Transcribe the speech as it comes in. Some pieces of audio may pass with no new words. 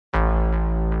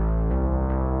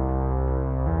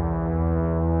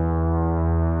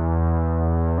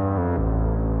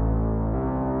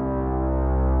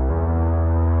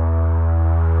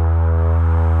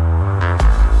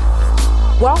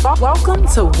Welcome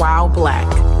to Wow Black,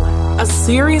 a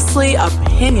seriously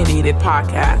opinionated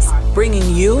podcast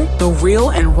bringing you the real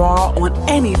and raw on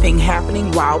anything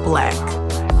happening while Black.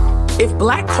 If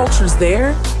Black culture's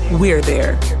there, we're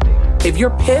there. If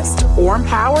you're pissed or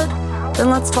empowered,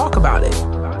 then let's talk about it.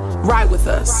 Ride with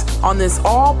us on this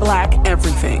all Black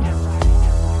everything.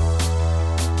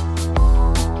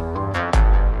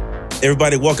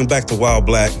 Everybody, welcome back to Wild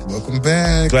Black. Welcome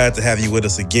back. Glad to have you with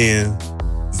us again.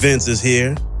 Vince is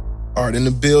here. Art in the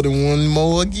building one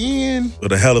more again.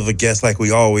 With a hell of a guest like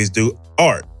we always do.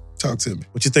 Art. Talk to me.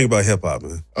 What you think about hip-hop,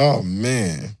 man? Oh,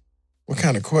 man. What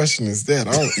kind of question is that?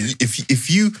 If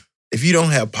you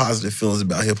don't have positive feelings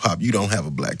about hip-hop, you don't have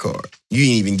a black card. You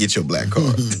didn't even get your black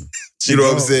card. You know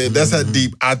what I'm saying? That's how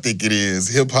deep I think it is.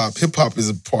 Hip-hop is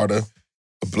a part of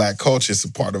black culture. It's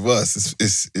a part of us.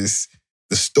 It's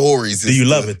the stories. Do you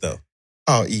love it, though?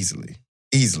 Oh, easily.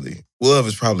 Easily. Love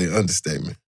is probably an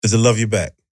understatement. Does it love you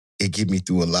back? It get me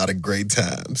through a lot of great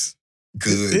times.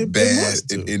 Good, bad,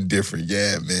 and indifferent.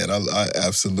 Yeah, man. I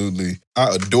absolutely,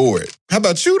 I adore it. How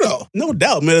about you, though? No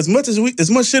doubt, man. As much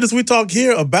shit as we talk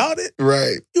here about it,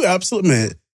 right? You absolutely,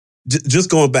 man.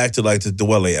 Just going back to like the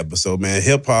Dwele episode, man.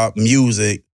 Hip hop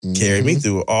music carried me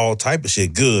through all type of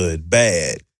shit. Good,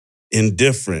 bad,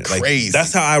 indifferent. Crazy. Like,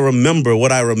 that's how I remember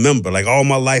what I remember. Like all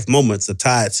my life moments are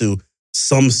tied to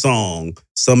some song,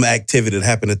 some activity that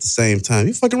happened at the same time.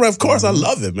 You fucking right. Of course, I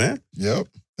love it, man. Yep.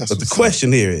 But the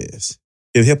question here is,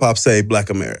 can hip-hop save Black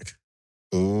America?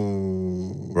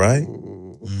 Ooh. Right?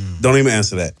 Don't even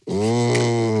answer that.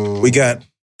 Ooh. We got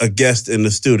a guest in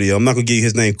the studio. I'm not going to give you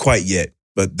his name quite yet,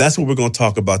 but that's what we're going to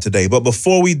talk about today. But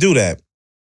before we do that,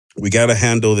 we got to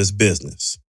handle this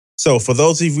business. So for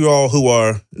those of you all who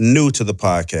are new to the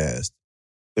podcast,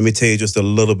 let me tell you just a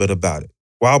little bit about it.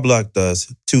 Wild Black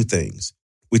does two things.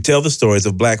 We tell the stories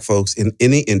of Black folks in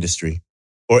any industry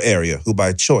or area who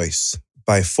by choice,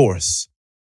 by force,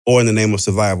 or in the name of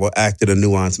survival act in a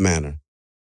nuanced manner.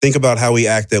 Think about how we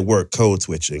act at work, code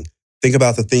switching. Think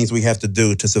about the things we have to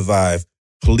do to survive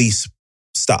police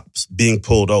stops, being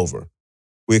pulled over.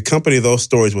 We accompany those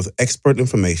stories with expert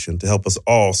information to help us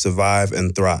all survive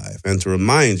and thrive and to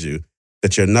remind you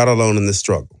that you're not alone in this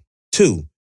struggle. 2,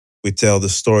 we tell the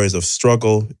stories of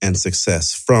struggle and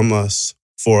success from us,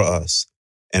 for us,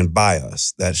 and by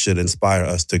us that should inspire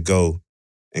us to go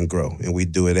and grow. And we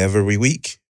do it every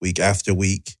week, week after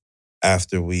week,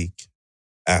 after week,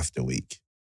 after week.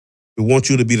 We want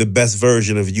you to be the best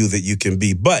version of you that you can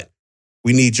be, but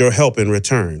we need your help in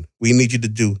return. We need you to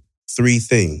do 3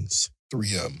 things.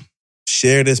 3 of them.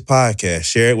 Share this podcast.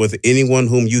 Share it with anyone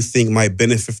whom you think might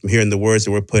benefit from hearing the words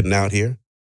that we're putting out here.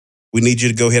 We need you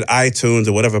to go hit iTunes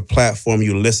or whatever platform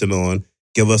you listen on.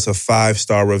 Give us a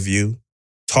 5-star review.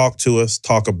 Talk to us.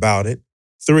 Talk about it.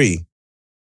 3,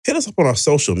 hit us up on our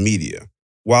social media.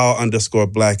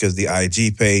 Wild_Black is the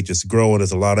IG page. It's growing.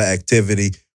 There's a lot of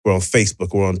activity. We're on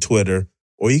Facebook. We're on Twitter.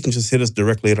 Or you can just hit us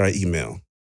directly at our email.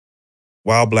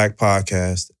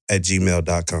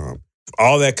 wildblackpodcast@gmail.com.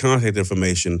 All that contact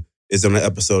information is in the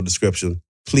episode description.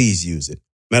 Please use it.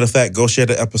 Matter of fact, go share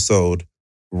the episode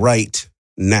right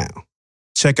now.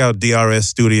 Check out DRS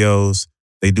Studios.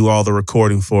 They do all the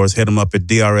recording for us. Hit them up at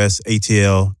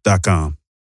drsatl.com.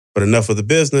 But enough of the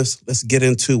business. Let's get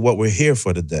into what we're here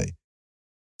for today.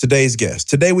 Today's guest.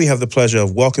 Today we have the pleasure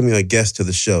of welcoming a guest to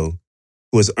the show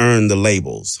who has earned the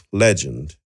labels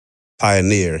legend,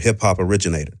 pioneer, hip-hop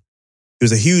originator. He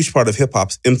was a huge part of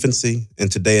hip-hop's infancy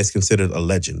and today is considered a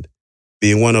legend.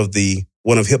 Being one of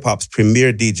hip-hop's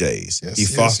premier DJs, he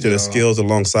fostered his skills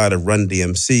alongside of Run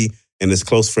DMC and his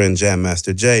close friend Jam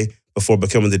Master Jay before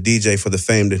becoming the DJ for the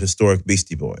famed and historic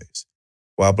Beastie Boys.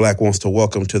 Wild Black wants to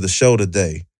welcome to the show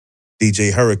today,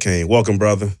 DJ Hurricane. Welcome,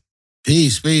 brother.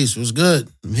 Peace. What's good?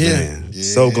 I'm here. Man,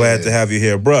 so glad to have you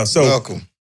here, bro. So, welcome.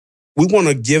 We want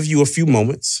to give you a few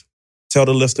moments. Tell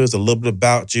the listeners a little bit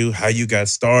about you, how you got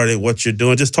started, what you're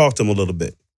doing. Just talk to them a little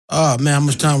bit. Oh, man, how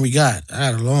much time we got? I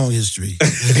had a long history.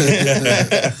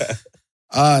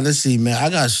 Let's see, man. I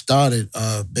got started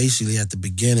basically at the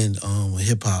beginning with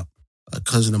hip-hop. A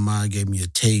cousin of mine gave me a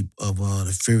tape of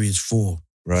the Furious 4.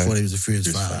 Right. Before they was the Furious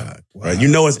 5. Wow. Right. You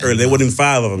know it's early. There wasn't even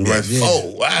 5 of them yet. Right. Yeah.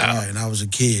 Oh, wow. Right. And I was a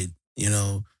kid,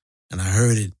 and I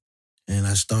heard it, and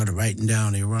I started writing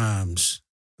down their rhymes,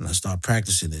 and I started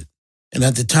practicing it. And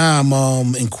at the time,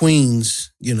 in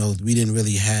Queens, we didn't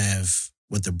really have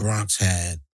what the Bronx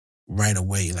had right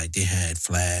away. Like they had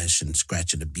Flash and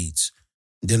Scratch of the Beats.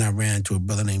 And then I ran into a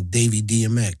brother named Davey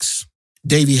DMX.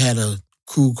 Davey had a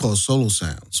crew called Solo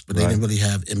Sounds, but they didn't really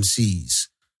have MCs.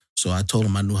 So I told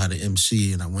him I knew how to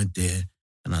MC, and I went there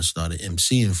and I started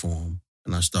MCing for him,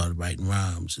 and I started writing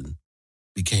rhymes. And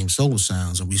became Soul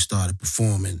Sounds, and we started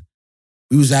performing.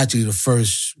 We was actually the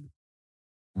first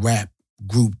rap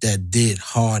group that did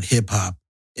hard hip hop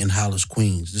in Hollis,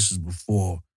 Queens. This is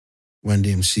before Run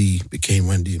DMC became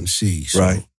Run DMC. So,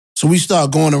 Right. So we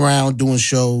started going around doing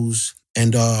shows,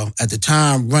 and at the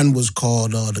time, Run was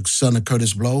called the son of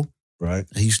Curtis Blow. Right.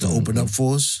 And he used to open up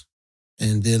for us.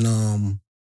 And then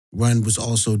Run was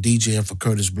also DJing for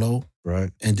Curtis Blow.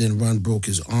 Right. And then Run broke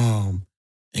his arm,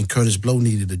 and Curtis Blow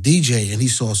needed a DJ, and he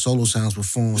saw Solo Sounds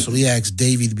perform. So he asked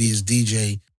Davey to be his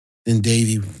DJ. Then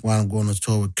Davey wound up going on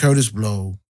tour with Curtis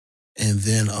Blow. And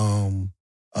then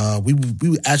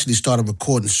we actually started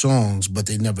recording songs, but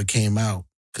they never came out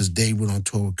because Dave went on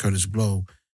tour with Curtis Blow.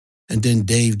 And then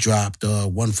Dave dropped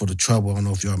One for the Trouble. I don't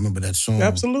know if y'all remember that song.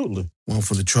 Absolutely. One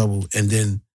for the Trouble. And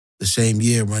then the same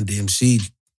year, Run DMC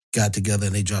got together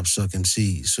and they dropped Suck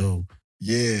MC. So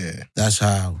Yeah. that's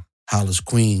how Hollis,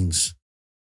 Queens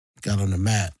got on the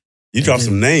map. You dropped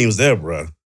some names there, bro.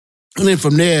 And then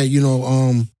from there,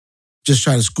 just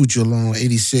trying to scoot you along.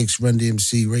 86, Run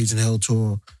DMC, Raising Hell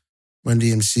Tour, Run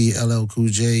DMC, LL Cool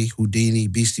J, Houdini,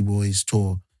 Beastie Boys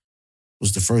tour.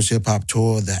 Was the first hip-hop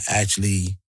tour that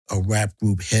actually a rap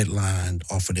group headlined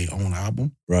off of their own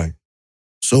album. Right.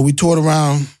 So we toured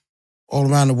around,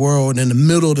 all around the world. And in the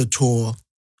middle of the tour,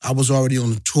 I was already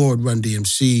on the tour with Run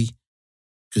DMC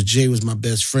because Jay was my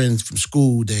best friend from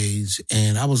school days.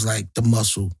 And I was like the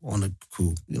muscle on the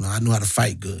crew. I knew how to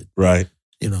fight good. Right.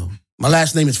 My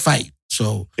last name is Fight.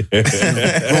 So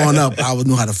growing up, I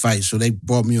knew how to fight. So they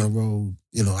brought me on the road.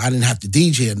 I didn't have to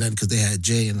DJ or nothing because they had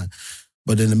Jay.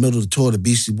 But in the middle of the tour, the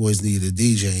Beastie Boys needed a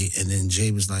DJ. And then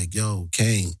Jay was like, yo,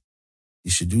 Kane,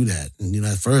 you should do that. And,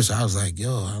 at first I was like,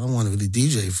 yo, I don't want to really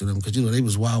DJ for them because, they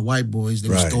was wild white boys. They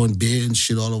was throwing beer and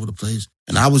shit all over the place.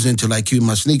 And I was into keeping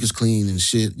my sneakers clean and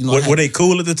shit. Were they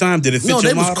cool at the time? Did it fit your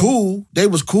they model? was cool. They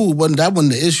was cool. That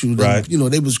wasn't the issue. Right.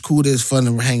 They was cool. They was fun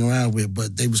to hang around with,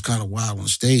 but they was kind of wild on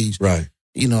stage. Right.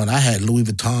 And I had Louis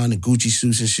Vuitton and Gucci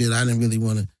suits and shit. I didn't really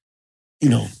want to,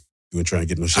 You weren't trying to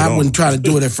get no shit I on. wasn't trying to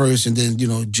do it at first. And then,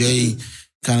 Jay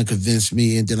kind of convinced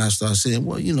me. And then I started saying,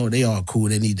 well, they are cool.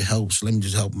 They need the help. So let me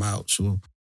just help them out. So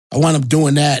I wound up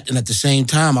doing that. And at the same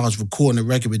time, I was recording a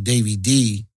record with Davey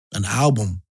D, an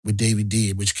album with Davey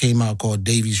D, which came out called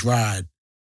Davey's Ride.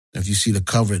 And if you see the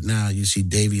cover now, you see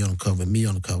Davey on the cover, me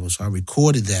on the cover. So I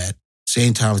recorded that.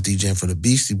 Same time I was DJing for the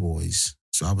Beastie Boys.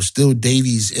 So I was still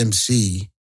Davey's MC.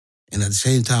 And at the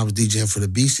same time I was DJing for the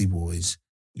Beastie Boys.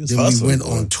 Then we went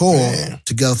on tour,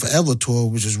 Together Forever tour,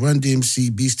 which was Run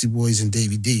DMC, Beastie Boys, and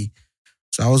Davey D.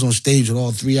 So I was on stage with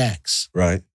all three acts.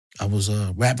 Right. I was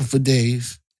rapping for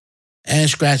Dave and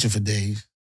scratching for Dave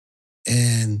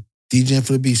and DJing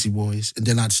for the Beastie Boys. And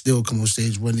then I'd still come on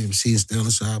stage, Run DMC, and stay on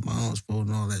the side of my arms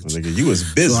and all that. Nigga, you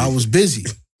was busy. So I was busy.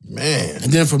 Man.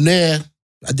 And then from there,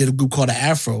 I did a group called the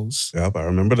Afros. Yep, I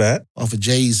remember that. Off of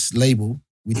Jay's label.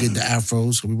 We did the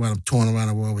Afros, so we wound up touring around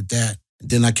the world with that. And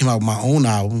then I came out with my own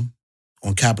album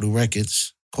on Capitol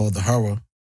Records called The Horror,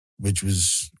 which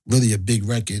was really a big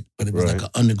record, but it was like an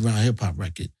underground hip-hop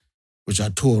record, which I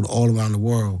toured all around the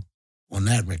world on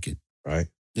that record. Right.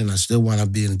 Then I still wound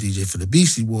up being a DJ for the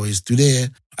Beastie Boys. Through there,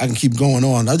 I can keep going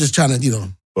on. I'm just trying to,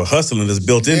 Well, hustling is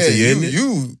built into you, isn't it?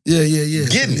 You Yeah.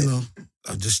 getting it.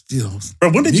 I just, Bro,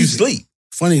 when did music. you sleep?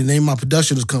 Funny, the name of my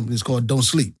production company is called Don't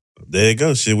Sleep. There you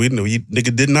go. Shit, we know you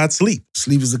nigga did not sleep.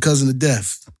 Sleep is the cousin of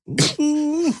death.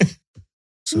 Ooh.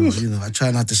 So, I try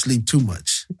not to sleep too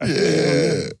much.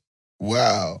 Yeah.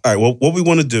 Wow. All right, well, what we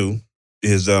want to do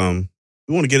is we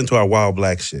want to get into our Wild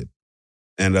Black shit.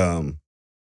 And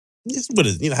what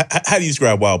is, how do you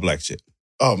describe Wild Black shit?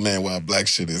 Oh man, Wild Black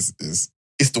shit is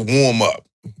it's the warm up.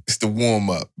 It's the warm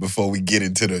up before we get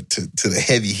into the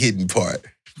heavy hitting part.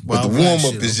 But the warm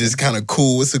up is just kind of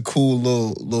cool. It's a cool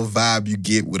little vibe you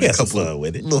get with a couple of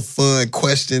little fun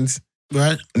questions.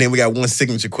 Right. And then we got one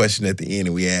signature question at the end,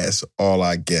 and we ask all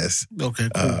our guests. Okay,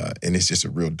 cool. And it's just a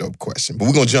real dope question. But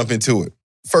we're gonna jump into it.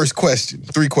 First question,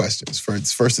 3 questions.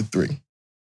 First of 3.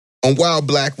 On Wild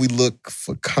Black, we look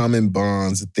for common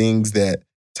bonds, things that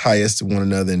tie us to one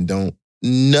another and don't.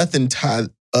 Nothing tie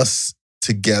us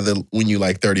together when you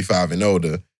like 35 and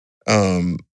older,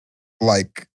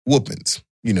 like whoopings.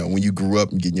 When you grew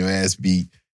up and getting your ass beat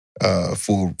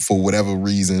for whatever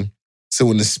reason. So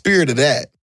in the spirit of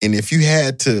that, and if you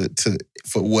had to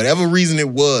for whatever reason it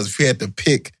was, if you had to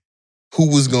pick who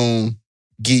was going to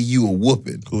give you a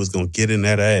whooping, Who was going to get in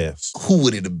that ass? who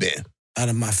would it have been? Out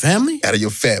of my family? Out of your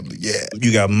family, yeah.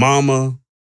 You got mama,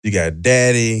 you got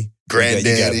daddy, Granddaddy.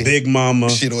 you got big mama.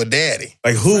 Shit or daddy.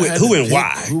 Like who and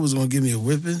why? Who was going to give me a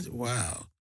whipping? Wow.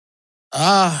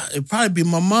 It'd probably be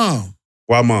my mom.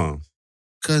 Why mom?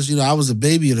 Because, I was a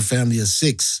baby of the family of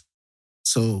 6.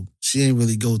 so she ain't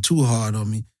really go too hard on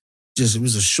me. Just it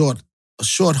was a short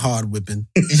hard whipping.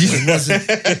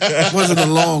 It wasn't a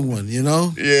long one, you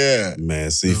know? Yeah.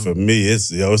 Man, see, for me, it's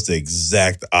the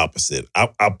exact opposite.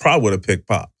 I probably would have picked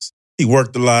Pops. He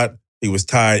worked a lot. He was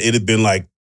tired. It'd have been like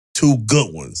 2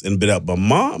 good ones and been up. But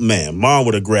Mom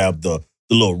would have grabbed the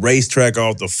little racetrack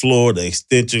off the floor, the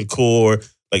extension cord,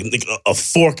 like a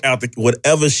fork out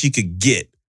whatever she could get.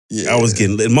 Yeah. I was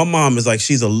getting. And my mom is like,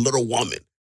 she's a little woman,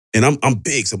 and I'm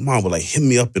big, so Mom would like hit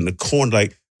me up in the corner,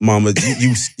 like, Mama,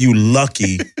 you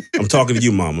lucky. I'm talking to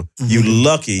you, Mama. You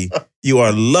lucky. You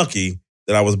are lucky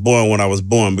that I was born when I was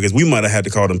born, because we might have had to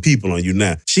call them people on you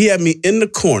now. She had me in the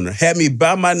corner, had me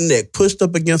by my neck, pushed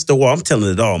up against the wall. I'm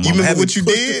telling it all, Mama. You remember what you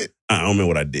did? I don't remember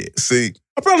what I did. See,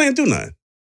 I probably didn't do nothing.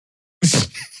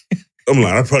 I'm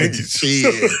lying. I probably did.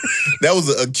 Shit. That was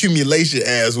an accumulation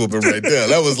ass whooping right there.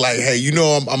 That was like, hey, you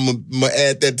know, I'm gonna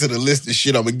add that to the list of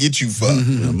shit I'm gonna get you for.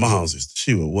 Mom's,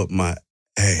 she would whoop my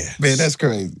ass. Man, that's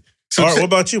crazy. So all right, what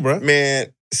about you, bro?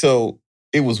 Man, so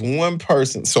it was one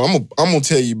person. So I'm gonna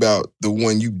tell you about the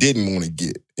one you didn't want to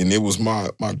get, and it was my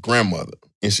grandmother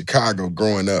in Chicago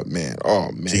growing up. Man,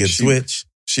 oh man, she could switch.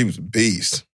 She was a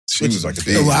beast. She Switch was like a a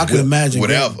beast. Well, I could imagine.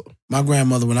 Whatever. My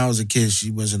grandmother, when I was a kid,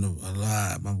 she wasn't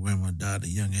alive. My grandma died at a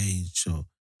young age, so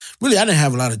really, I didn't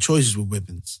have a lot of choices with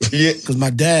whippings. Yeah, because my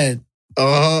dad,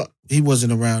 he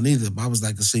wasn't around either. I was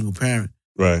like a single parent.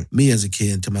 Right. Me as a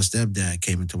kid until my stepdad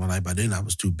came into my life. By then, I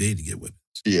was too big to get whipped.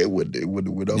 Yeah, it would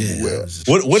over well.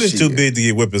 What is too big to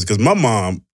get whippings? Because my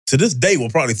mom, to this day, will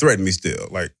probably threaten me still.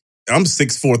 Like, I'm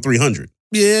 6'4", 300.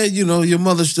 Yeah, you know, your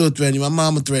mother still threatening you. My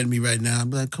mama threatening me right now.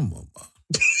 I'm like, come on, Mom.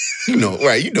 You know,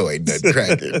 right? You know, ain't nothing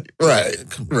cracking. Right.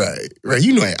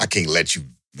 You know, I can't let you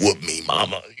whoop me,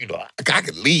 Mama. You know, I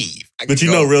could leave. But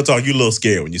you know, real talk, you a little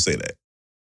scared when you say that.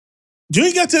 You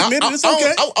ain't got to admit it. It's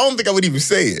okay. I don't think I would even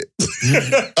say it.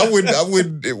 I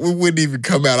wouldn't. It wouldn't even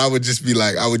come out. I would just be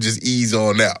like, I would just ease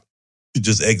on out. You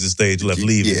just exit stage left,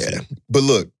 leave. Yeah. But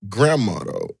look, grandma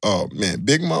though. Oh man,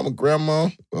 Big Mama, Grandma,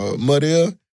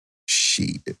 Mother,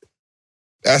 shit.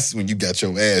 That's when you got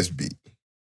your ass beat,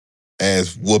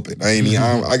 ass whooping.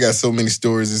 I got so many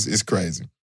stories. It's crazy.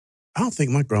 I don't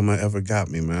think my grandma ever got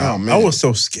me, man. Oh, man. I was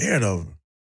so scared of her.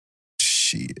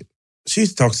 Shit. She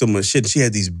used to talk so much shit. She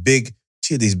had these big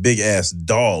ass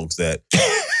dogs that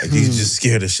like, you just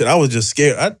scared of shit. I was just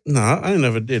scared. I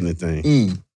never did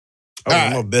anything. I was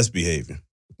on my best behavior.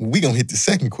 We gonna hit the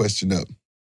second question up.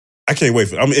 I can't wait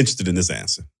for it. I'm interested in this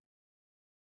answer.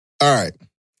 All right.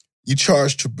 You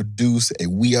charged to produce a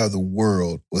We Are the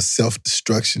World or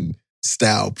self-destruction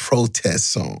style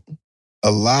protest song.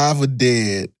 Alive or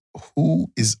Dead,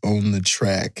 who is on the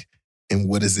track and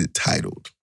what is it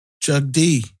titled? Chuck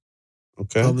D.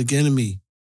 Okay. Public Enemy.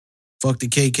 Fuck the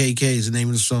KKK is the name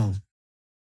of the song.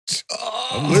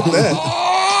 I'm with that.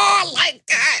 I like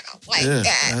that.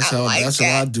 That's how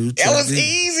I do. That was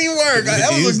easy work. That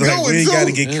was a good one, we ain't too. got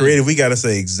to get creative. We got to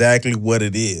say exactly what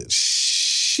it is.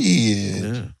 Shit.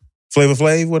 Yeah. Flavor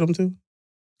Flav with them too?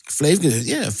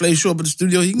 Flav show up at the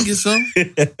studio. He can get some.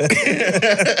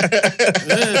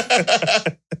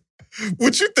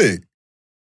 What you think?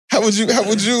 How would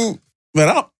you? Man,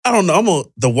 I don't know.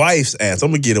 The wife's answer.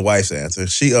 I'm gonna get a wife's answer.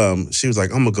 She was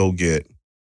like, I'm gonna go get.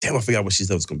 Damn, I forgot what she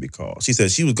said it was gonna be called. She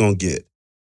said she was gonna get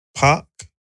Pac,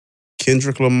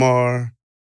 Kendrick Lamar.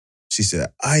 She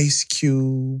said Ice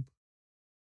Cube,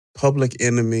 Public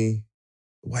Enemy.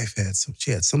 The wife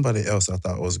she had somebody else I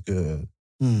thought was good.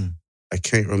 I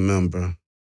can't remember.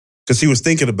 Because she was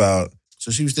thinking about.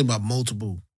 So she was thinking about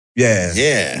multiple. Yeah.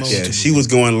 She was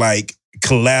going like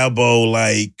collabo,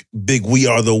 like big We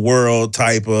Are the World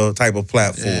type of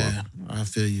platform. Yeah, I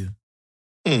feel you.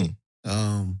 You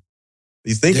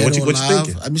thinking? What you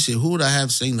thinking? Let me see. Who would I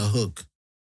have sing the hook?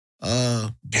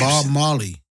 Bob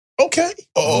Marley. Okay.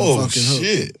 Oh,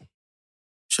 shit. Hook.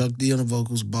 Chuck D on the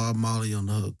vocals, Bob Marley on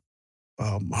the hook.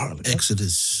 Bob Marley.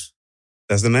 Exodus.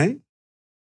 That's the name?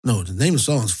 No, the name of the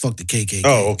song is Fuck the KKK.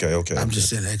 Oh, okay. I'm just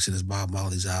saying Exodus, Bob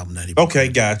Marley's album. That he okay,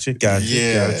 gotcha.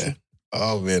 Yeah. Gotcha.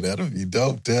 Oh, man, that'll be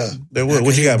dope, there.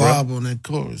 What you got, Bob bro? on that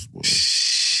chorus, boy.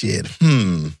 Shit.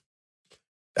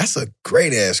 That's a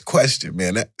great-ass question,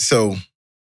 man. So,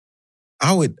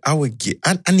 I would get...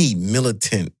 I need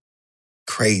militant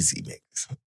crazy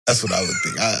niggas. That's what I would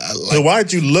think. I like, so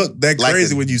why'd you look that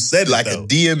crazy when you said it, like though? A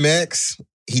DMX,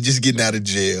 he just getting out of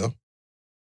jail.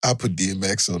 I put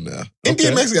DMX on there. And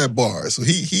Okay. DMX got bars, so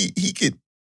he could...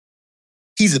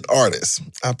 He's an artist.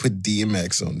 I put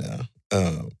DMX on there.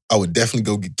 I would definitely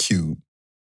go get Cube.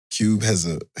 Cube has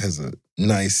a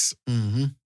nice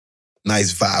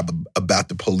nice vibe about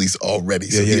the police already.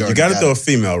 So You got to throw a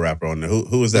female rapper on there.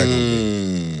 Who is that going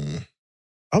to be?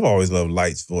 I've always loved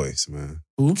Light's voice, man.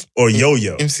 Who? Or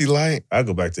Yo-Yo. MC Light. I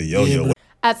go back to Yo-Yo. Yeah,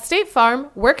 At State Farm,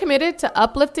 we're committed to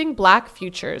uplifting Black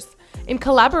futures. In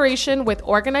collaboration with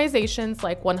organizations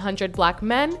like 100 Black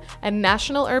Men and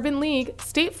National Urban League,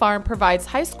 State Farm provides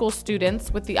high school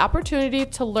students with the opportunity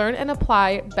to learn and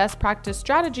apply best practice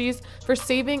strategies for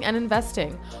saving and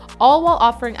investing, all while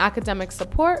offering academic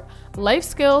support, life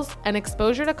skills, and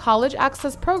exposure to college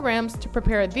access programs to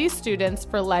prepare these students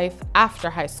for life after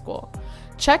high school.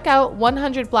 Check out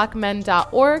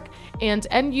 100blackmen.org and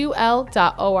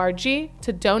nul.org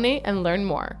to donate and learn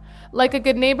more. Like a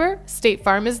good neighbor, State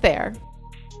Farm is there.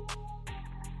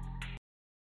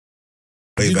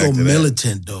 You go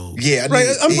militant, though. Yeah, Right,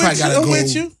 I'm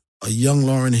with you. A young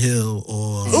Lauryn Hill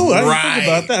or... Oh, I didn't think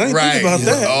about that. I didn't think about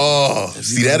that. Oh,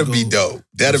 see, that'll be dope.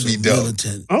 That'll be dope.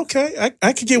 Militant. Okay,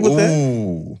 I could get with that.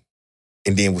 Ooh.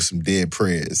 And then with some Dead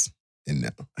Prayers in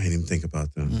there. I didn't even think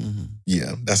about that. Mm-hmm.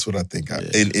 Yeah, that's what I think.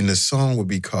 And the song would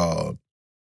be called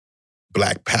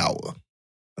Black Power.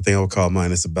 I think I would call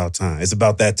mine It's About Time. It's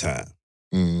about that time.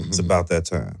 Mm-hmm. It's about that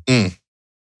time.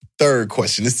 Third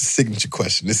question. This is the signature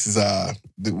question. This is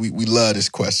we love this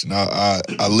question. Our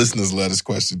listeners love this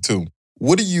question too.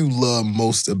 What do you love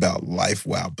most about life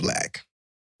while Black?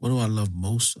 What do I love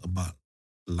most about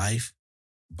life,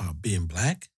 about being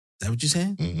Black? Is that what you're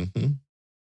saying? Mm-hmm.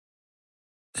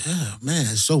 Yeah, man,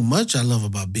 there's so much I love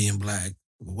about being Black.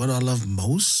 What do I love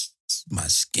most? It's my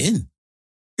skin.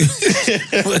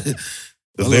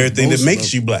 The very thing that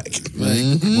makes you Black.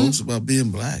 Most about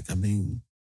being Black. I mean,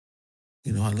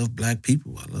 you know, I love Black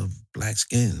people. I love Black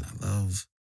skin. I love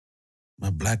my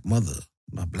Black mother,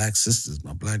 my Black sisters,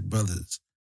 my Black brothers.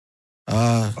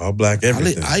 All Black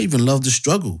everything. I even love the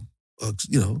struggle.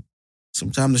 You know,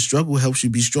 sometimes the struggle helps you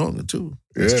be stronger too.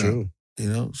 That's true. You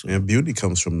know, so, And beauty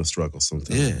comes from the struggle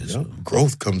sometimes. yeah. So,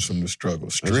 Growth comes from the struggle.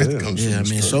 Strength comes from yeah, I the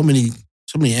mean, struggle.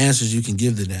 so many answers you can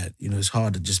give to that. You know, it's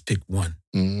hard to just pick one.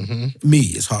 Mm-hmm.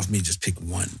 It's hard for me to just pick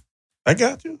one. I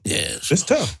got you. Yeah. It's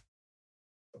tough.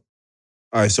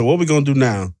 All right, so what we're going to do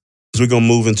now is we're going to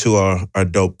move into our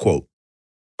dope quote.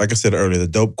 Like I said earlier, the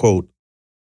dope quote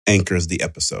anchors the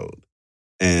episode.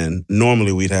 And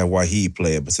normally we'd have Wahid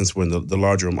play it, but since we're in the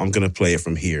larger room, I'm going to play it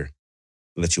from here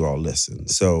and let you all listen.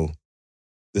 So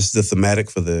this is the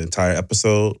thematic for the entire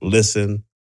episode. Listen,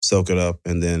 soak it up,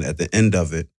 and then at the end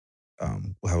of it,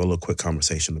 we'll have a little quick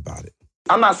conversation about it.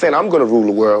 I'm not saying I'm going to rule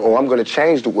the world or I'm going to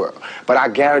change the world, but I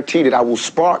guarantee that I will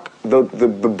spark the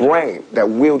brain that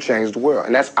will change the world.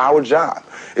 And that's our job,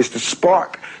 is to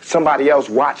spark somebody else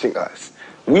watching us.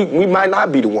 We might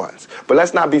not be the ones, but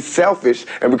let's not be selfish,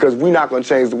 and because we're not going to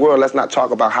change the world, let's not talk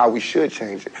about how we should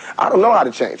change it. I don't know how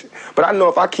to change it, but I know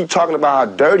if I keep talking about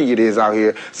how dirty it is out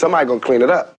here, somebody's going to clean it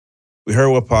up. We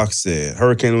heard what Pac said.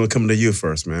 Hurricane, we're coming to you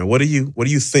first, man. What do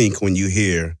you think when you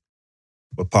hear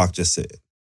what Pac just said?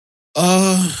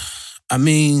 I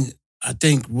mean, I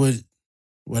think what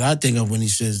I think of when he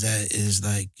says that is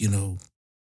like, you know,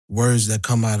 words that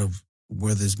come out of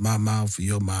whether it's my mouth or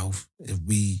your mouth. If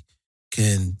we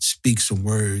can speak some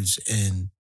words and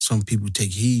some people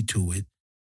take heed to it,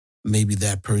 maybe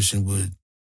that person would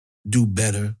do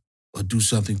better or do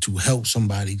something to help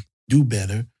somebody do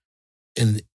better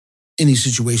in any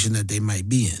situation that they might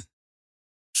be in.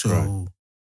 So, Right.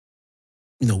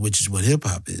 You know, which is what hip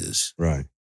hop is. Right.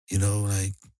 You know,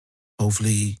 like,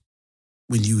 hopefully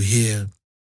when you hear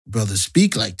brothers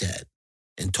speak like that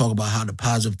and talk about how the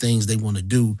positive things they want to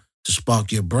do to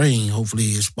spark your brain, hopefully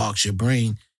it sparks your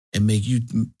brain and make you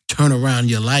turn around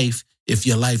your life if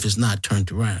your life is not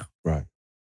turned around. Right.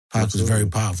 Pac is very Absolutely.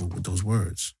 powerful with those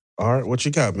words. All right, what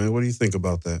you got, man? What do you think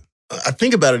about that? I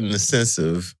think about it in the sense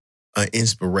of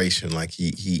inspiration. Like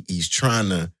he's trying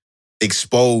to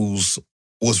expose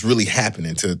what's really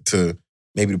happening to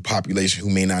maybe the population who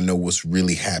may not know what's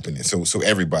really happening. So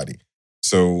everybody.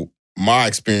 So my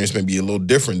experience may be a little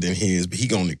different than his, but he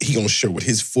gonna share what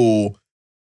his full,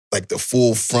 like the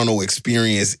full frontal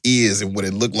experience is and what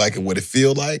it looked like and what it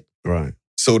feel like, Right.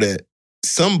 so that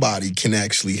somebody can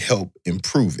actually help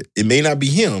improve it. It may not be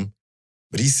him,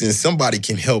 but he's saying somebody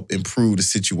can help improve the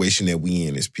situation that we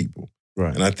in as people.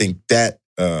 Right. And I think that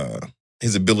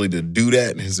his ability to do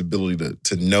that and his ability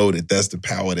to know that that's the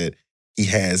power that he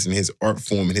has in his art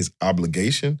form and his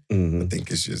obligation, Mhm. I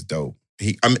think it's just dope.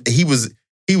 He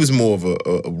was more of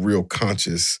a real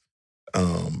conscious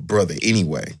brother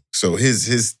anyway. So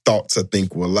his thoughts, I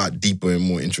think, were a lot deeper and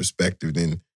more introspective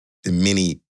than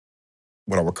many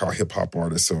what I would call hip hop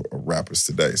artists or rappers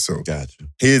today. So Gotcha.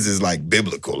 his is like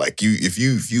biblical. Like if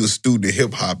you a student of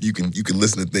hip hop, you can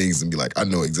listen to things and be like, I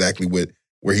know exactly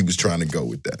where he was trying to go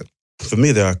with that. For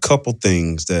me, there are a couple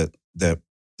things that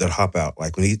hop out.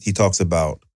 Like when he talks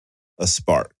about a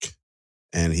spark.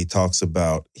 And he talks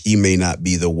about he may not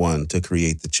be the one to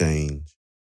create the change.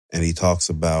 And he talks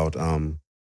about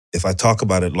if I talk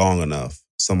about it long enough,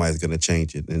 somebody's going to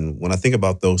change it. And when I think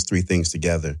about those three things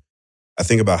together, I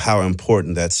think about how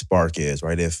important that spark is,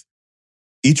 right? If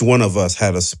each one of us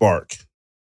had a spark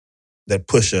that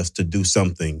pushed us to do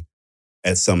something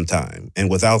at some time, and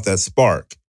without that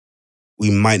spark, we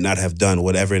might not have done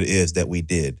whatever it is that we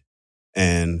did.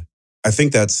 And I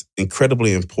think that's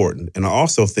incredibly important. And I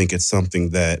also think it's something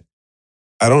that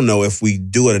I don't know if we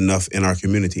do it enough in our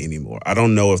community anymore. I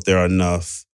don't know if there are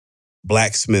enough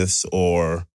blacksmiths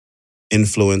or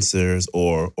influencers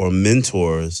or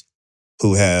mentors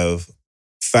who have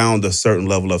found a certain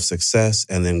level of success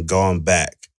and then gone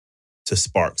back to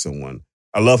spark someone.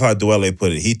 I love how Dwele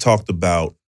put it. He talked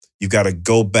about you got to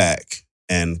go back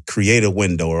and create a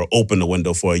window or open a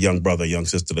window for a young brother, young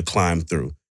sister to climb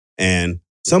through. And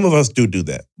some of us do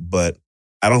that, but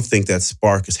I don't think that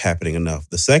spark is happening enough.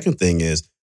 The second thing is,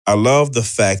 I love the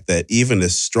fact that even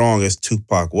as strong as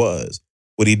Tupac was,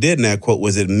 what he did in that quote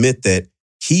was admit that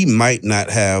he might not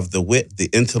have the wit, the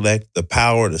intellect, the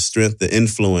power, the strength, the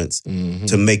influence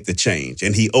to make the change.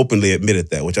 And he openly admitted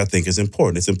that, which I think is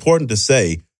important. It's important to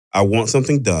say, I want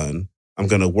something done. I'm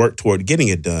going to work toward getting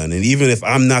it done. And even if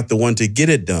I'm not the one to get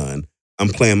it done, I'm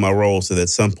playing my role so that at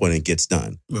some point it gets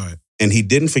done. Right. And he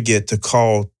didn't forget to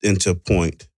call into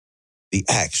point the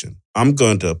action. I'm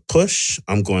going to push,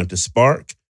 I'm going to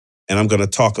spark, and I'm going to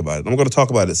talk about it. I'm going to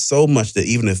talk about it so much that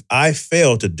even if I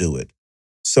fail to do it,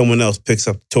 someone else picks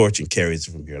up the torch and carries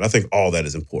it from here. And I think all that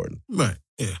is important. Right,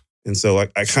 yeah. And so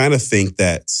I kind of think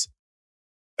that's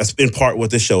in part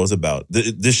what this show is about.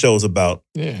 This show is about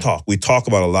talk. We talk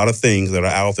about a lot of things that are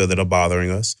out there that are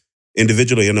bothering us.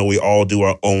 Individually, I know we all do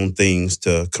our own things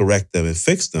to correct them and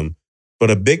fix them. But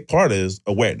a big part is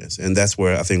awareness. And that's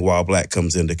where I think Wild Black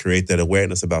comes in, to create that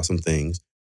awareness about some things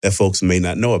that folks may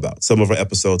not know about. Some of our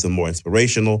episodes are more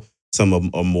inspirational. Some of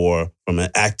them are more from an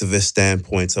activist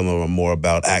standpoint. Some of them are more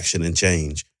about action and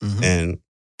change. Mm-hmm. And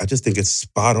I just think it's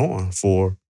spot on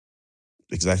for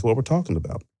exactly what we're talking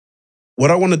about.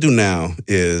 What I want to do now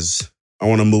is I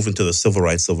want to move into the civil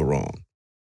rights, civil wrong.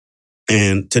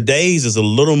 And today's is a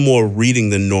little more reading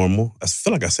than normal. I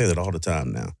feel like I say that all the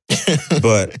time now.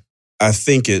 But I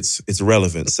think it's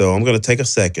relevant. So I'm going to take a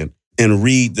second and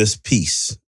read this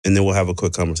piece, and then we'll have a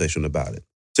quick conversation about it.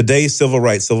 Today's Civil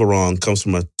Rights, Civil Wrong comes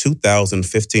from a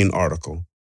 2015 article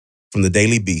from the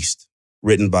Daily Beast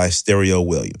written by Stereo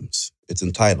Williams. It's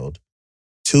entitled,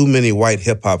 "Too Many White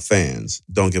Hip-Hop Fans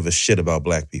Don't Give a Shit About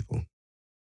Black People."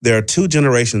 There are two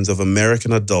generations of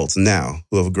American adults now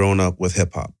who have grown up with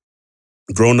hip-hop,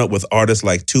 grown up with artists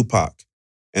like Tupac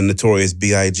and Notorious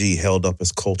B.I.G. held up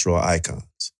as cultural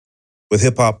icons, with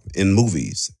hip-hop in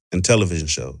movies and television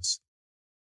shows.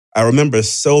 I remember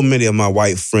so many of my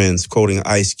white friends quoting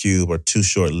Ice Cube or Too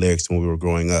Short lyrics when we were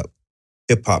growing up.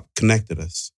 Hip-hop connected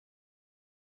us.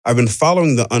 I've been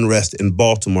following the unrest in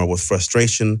Baltimore with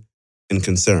frustration and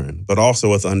concern, but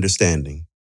also with understanding.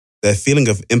 That feeling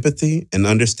of empathy and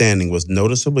understanding was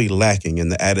noticeably lacking in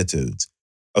the attitudes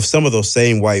of some of those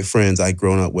same white friends I'd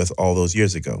grown up with all those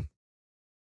years ago.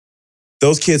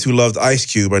 Those kids who loved Ice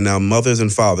Cube are now mothers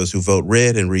and fathers who vote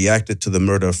red and reacted to the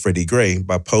murder of Freddie Gray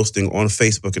by posting on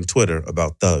Facebook and Twitter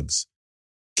about thugs.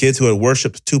 Kids who had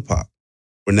worshipped Tupac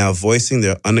were now voicing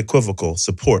their unequivocal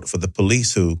support for the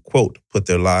police who, quote, put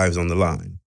their lives on the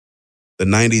line. The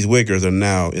 90s Wiggers are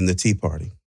now in the Tea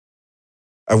Party.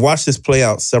 I've watched this play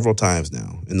out several times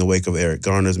now, in the wake of Eric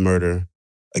Garner's murder,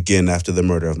 again after the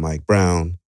murder of Mike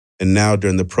Brown, and now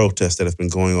during the protests that have been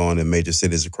going on in major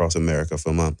cities across America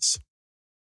for months.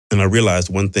 And I realized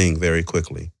one thing very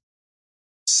quickly.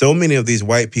 So many of these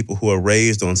white people who are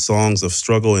raised on songs of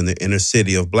struggle in the inner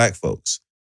city of black folks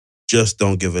just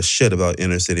don't give a shit about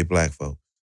inner city black folks.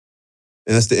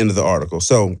 And that's the end of the article.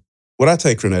 So what I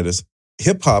take from that is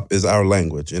hip-hop is our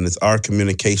language and it's our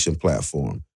communication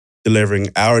platform, delivering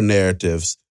our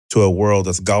narratives to a world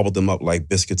that's gobbled them up like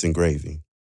biscuits and gravy.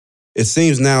 It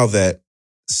seems now that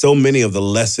so many of the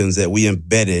lessons that we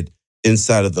embedded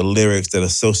inside of the lyrics that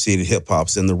associated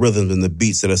hip-hops and the rhythms and the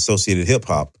beats that associated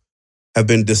hip-hop have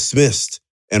been dismissed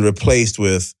and replaced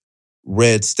with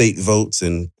red state votes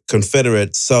and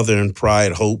Confederate Southern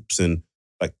pride hopes and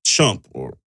like Trump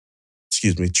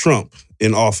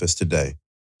in office today.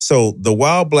 So the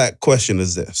Wild Black question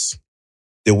is this.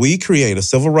 Did we create a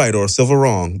civil right or a civil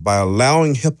wrong by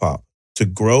allowing hip-hop to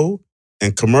grow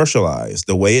and commercialize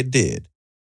the way it did,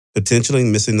 potentially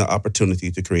missing the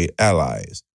opportunity to create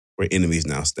allies where enemies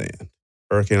now stand?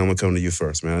 Hurricane, I'm going to come to you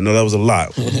first, man. I know that was a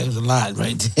lot. That was a lot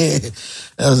right there.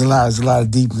 That was a lot. There's a lot of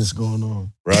deepness going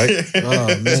on. Right?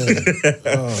 Oh, man.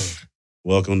 Oh.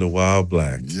 Welcome to Wild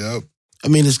Black. Yep. I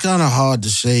mean, it's kind of hard to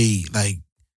say, like,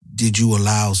 did you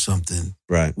allow something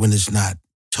Right. when it's not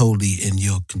totally in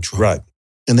your control? Right.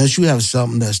 Unless you have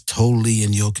something that's totally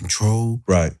in your control,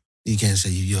 Right. you can't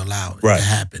say you allow it Right. to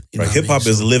happen. You know Right. what I Hip hop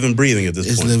mean? is So living, breathing at this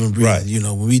it's point. living, breathing. Right. You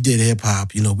know, when we did hip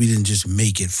hop, you know, we didn't just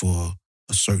make it for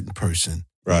a certain person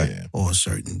Right. Yeah. or a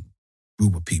certain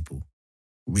group of people,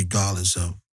 regardless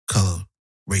of color,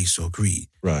 race, or creed.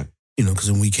 Right. You know,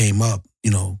 because when we came up,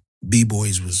 you know,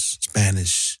 B-boys was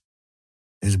Spanish,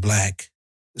 it was black,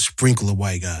 a sprinkle of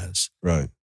white guys, Right.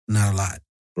 not a lot.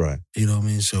 Right. You know what I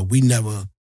mean? So we never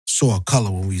saw a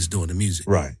color when we was doing the music.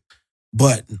 Right.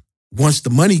 But once the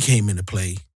money came into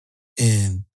play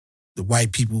and the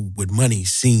white people with money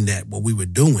seen that what we were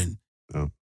doing Oh.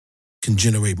 can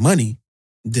generate money,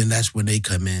 then that's when they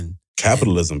come in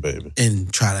Capitalism, baby.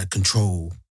 and try to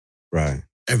control Right.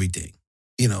 everything.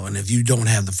 You know, and if you don't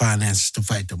have the finances to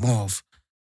fight them off,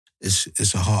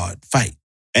 it's a hard fight.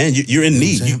 And you're in You know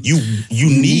need. what I'm You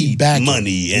You need backing. money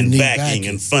You and need backing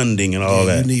and funding and all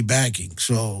Yeah, that. You need backing.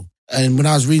 So, and when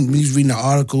he was reading the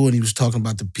article and he was talking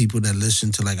about the people that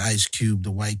listen to like Ice Cube, the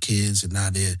white kids, and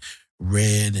now they're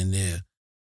red and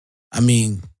I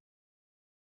mean,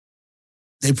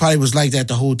 they probably was like that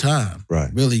the whole time,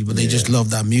 Right. really, but they just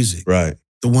loved our music. Right.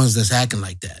 The ones that's acting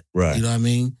like that. Right. You know what I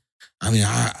mean?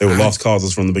 They were lost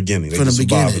causes from the beginning. They from the just survived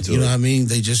beginning. into You know it. what I mean?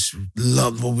 They just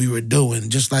loved what we were doing.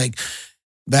 Just like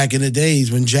back in the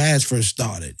days when jazz first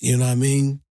started. You know what I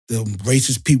mean? The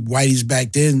racist people, whiteys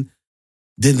back then,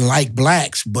 didn't like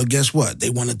blacks, but guess what?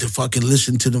 They wanted to fucking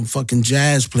listen to them fucking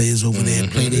jazz players over there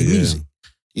and play their Yeah. music.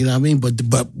 You know what I mean? But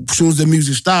as soon as the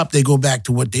music stopped, they go back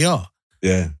to what they are.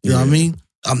 Yeah. You know what I mean?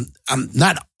 I'm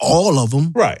not all of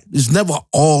them. Right. There's never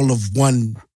all of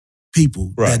one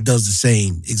people Right. that does the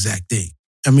same exact thing.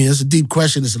 I mean, it's a deep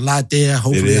question. There's a lot there.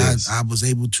 Hopefully, is. I was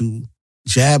able to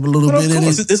jab a little But bit of in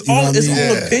course, it. it's You know all what I it's mean? all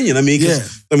Yeah. opinion. I mean, 'cause- Yeah.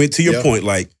 I mean, to your Yep. point,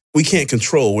 like we can't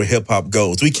control where hip hop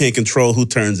goes. We can't control who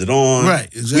turns it on. Right,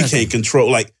 exactly. We can't control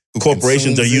like Who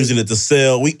corporations are consumes it. using it to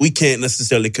sell. We can't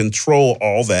necessarily control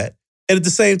all that. And at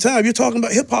the same time, you're talking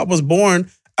about hip hop was born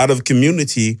out of a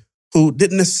community who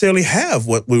didn't necessarily have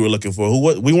what we were looking for.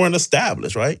 We weren't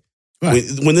established, right? Right.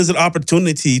 When there's an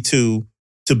opportunity to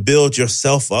build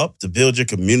yourself up, to build your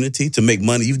community, to make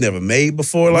money you've never made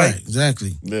before, like Right,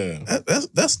 exactly. Yeah.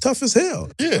 that's tough as hell.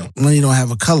 Yeah. When you don't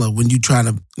have a color, when you trying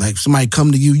to, like, somebody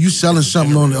come to you, you selling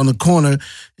something on the corner,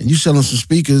 and you selling some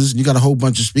speakers, and you got a whole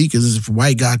bunch of speakers. If a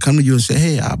white guy come to you and say,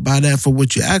 hey, I'll buy that for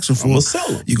what you're asking I'm for, gonna sell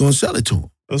them. you're going to sell it to him.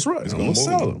 That's right. I'm gonna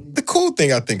sell them. The cool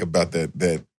thing I think about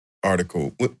that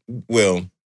article, well,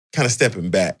 kind of stepping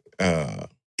back,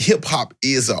 hip hop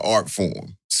is an art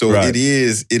form. So Right. it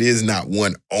is not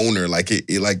one owner. Like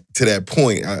it like to that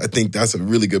point, I think that's a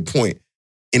really good point.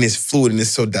 And it's fluid and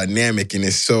it's so dynamic and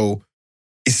it's so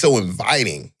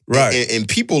inviting. Right. And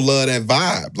people love that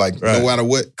vibe. Like Right. no matter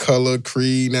what color,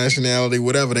 creed, nationality,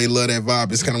 whatever, they love that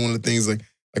vibe. It's kind of one of the things like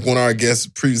one of our guests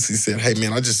previously said, hey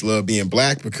man, I just love being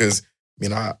black because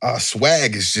our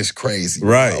swag is just crazy.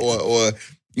 Right. Or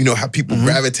you know, how people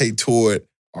gravitate toward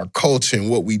our culture and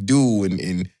what we do.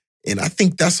 And I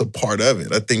think that's a part of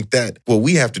it. I think that what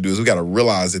we have to do is we got to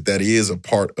realize that is a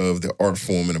part of the art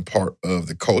form and a part of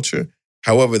the culture.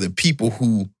 However, the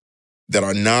people that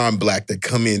are non-black that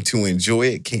come in to enjoy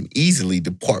it can easily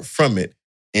depart from it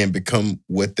and become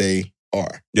what they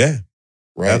are. Yeah.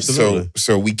 Right. Absolutely.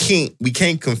 So we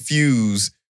can't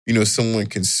confuse, you know, someone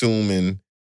consuming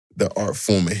the art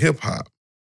form of hip hop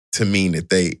to mean that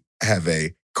they have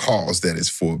a cause that is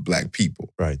for black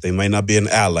people. Right. They might not be an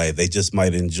ally. They just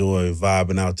might enjoy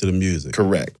vibing out to the music.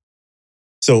 Correct.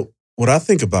 So what I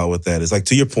think about with that is, like,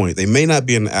 to your point, they may not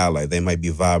be an ally. They might be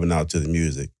vibing out to the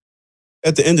music.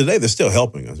 At the end of the day, they're still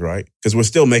helping us, right? Because we're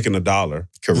still making $1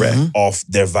 Correct. Mhm. off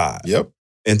their vibe. Yep.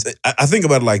 And I think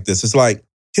about it like this. It's like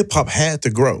hip hop had to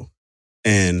grow.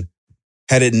 And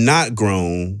had it not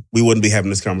grown, we wouldn't be having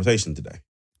this conversation today.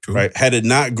 True. Right? Had it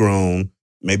not grown,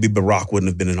 maybe Barack wouldn't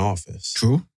have been in office.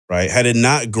 True. Right? Had it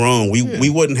not grown, we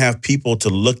wouldn't have people to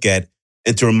look at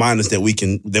and to remind us that we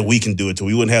can do it too.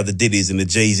 We wouldn't have the Diddy's and the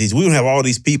Jay-Z's. We wouldn't have all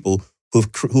these people who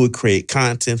would create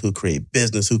content, who create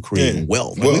business, who create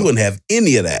wealth. Like, we wouldn't have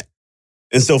any of that.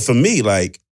 And so for me,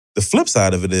 like, the flip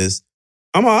side of it is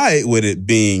I'm all right with it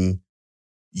being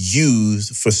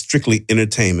used for strictly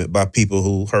entertainment by people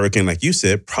who, Hurricane, like you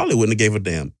said, probably wouldn't have gave a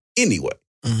damn anyway.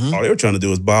 Mhm. All they were trying to do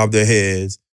was bob their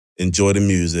heads, enjoy the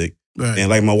music. Right. And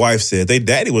like my wife said, their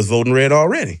daddy was voting red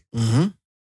already. Mm-hmm.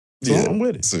 So Yeah. I'm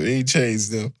with it. So it ain't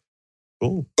changed them.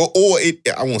 Cool. Or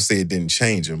I won't say it didn't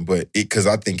change them, but because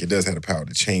I think it does have the power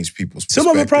to change people's Some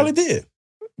of perspective. it probably did.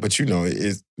 But you know,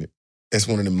 That's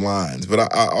one of them lines. But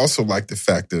I also like the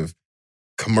fact of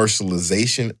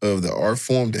commercialization of the art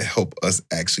form to help us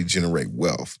actually generate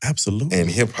wealth. Absolutely. And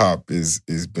hip hop is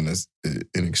been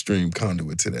an extreme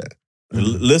conduit to that.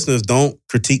 Listeners, don't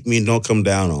critique me and don't come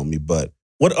down on me, but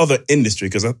what other industry,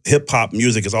 because hip hop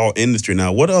music is all industry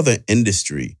now, what other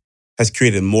industry has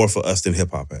created more for us than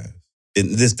hip hop has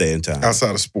in this day and time?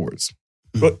 Outside of sports.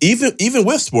 But even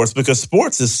with sports, because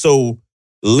sports is so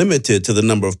limited to the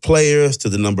number of players, to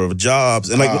the number of jobs.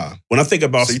 And like when I think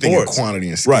about so you sports, think of quantity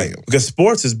and scale. right? Because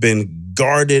sports has been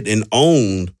guarded and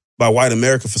owned by white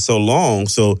America for so long.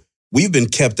 So we've been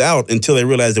kept out until they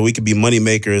realized that we could be money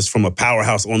makers from a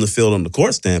powerhouse on the field, on the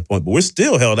court standpoint. But we're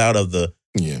still held out of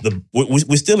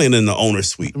we still ain't in the owner's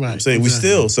suite. Right, I'm saying exactly.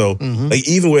 we still, so like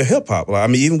even with hip hop, I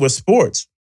mean, even with sports,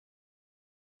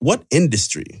 what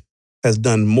industry has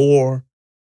done more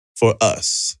for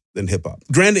us than hip hop?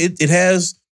 Granted,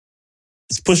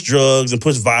 it's pushed drugs and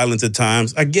pushed violence at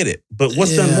times. I get it, but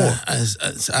what's done more?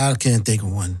 I can't think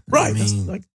of one. Right. I That's mean,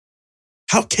 like,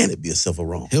 how can it be a civil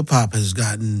wrong? hip hop has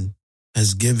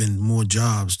given more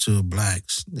jobs to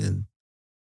blacks than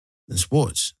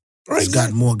sports. Right. It's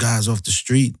gotten more guys off the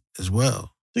street as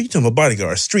well. So you're talking about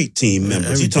bodyguards, street team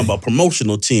members. You're talking about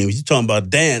promotional teams. You're talking about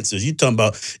dancers. You're talking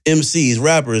about MCs,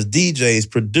 rappers,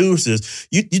 DJs, producers.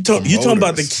 You're talking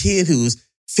about the kid who's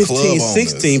 15,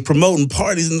 16, promoting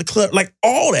parties in the club. Like,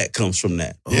 all that comes from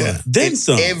that. Yeah. Then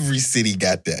some. Every city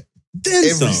got that.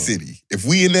 Then some. Every city. If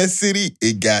we in that city,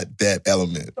 it got that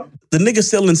element. The nigga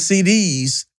selling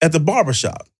CDs at the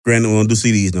barbershop. Granted, we don't do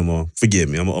CDs no more. Forgive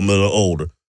me, I'm a little older.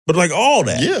 But like all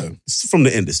that, it's from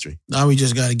the industry. Now we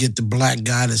just got to get the black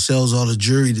guy that sells all the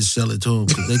jewelry to sell it to them,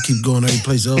 because they keep going every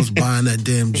place else buying that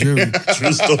damn jewelry.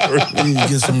 True story. We need to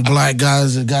get some black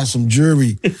guys that got some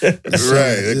jewelry. Right.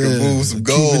 They can move some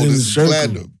gold and some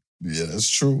platinum. Yeah, that's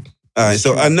true. All right,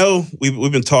 so I know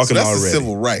we've been talking that's already. A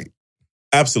civil right.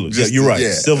 Absolutely. Yeah, you're right.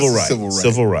 Civil right.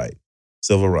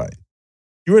 Civil right.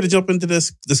 You ready to jump into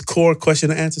this core question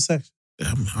and answer section?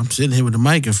 I'm sitting here with the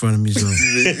mic in front of me, so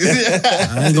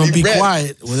I ain't gonna be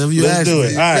quiet. Whatever you ask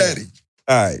me.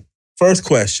 All right. First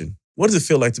question: what does it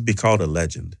feel like to be called a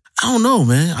legend? I don't know,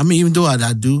 man. I mean, even though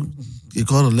I do get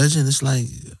called a legend, it's like,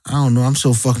 I don't know. I'm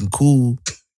so fucking cool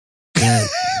that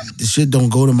the shit don't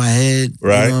go to my head.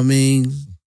 Right. You know what I mean?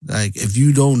 Like, if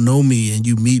you don't know me and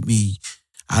you meet me,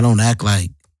 I don't act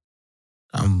like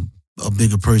I'm a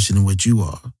bigger person than what you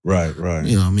are. Right.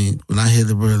 You know what I mean? When I hear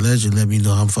the word legend, let me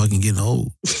know I'm fucking getting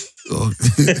old. You're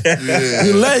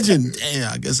a legend.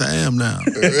 Damn, I guess I am now.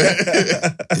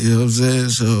 You know what I'm saying?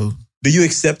 So, do you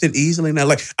accept it easily now?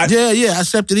 Like, I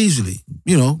accept it easily.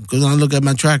 You know, because I look at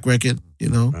my track record. You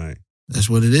know, That's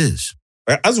what it is.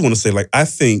 I just want to say, like, I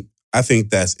think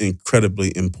that's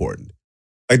incredibly important.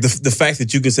 Like the fact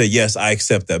that you can say, yes, I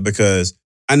accept that, because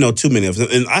I know too many of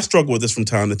us, and I struggle with this from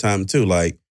time to time too.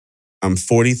 Like, I'm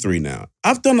 43 now.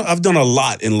 I've done a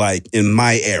lot in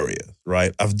my area,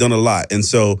 right? I've done a lot. And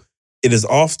so it is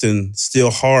often still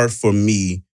hard for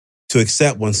me to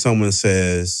accept when someone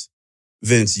says,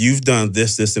 Vince, you've done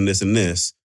this, this, and this, and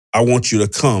this. I want you to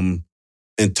come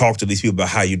and talk to these people about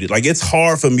how you did. Like, it's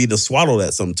hard for me to swallow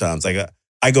that sometimes. Like,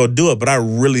 I go do it, but I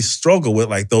really struggle with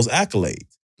like those accolades.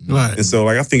 Right. And so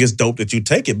like, I think it's dope that you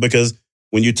take it, because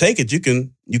when you take it, you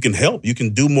can help. You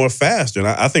can do more faster. And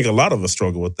I think a lot of us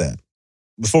struggle with that.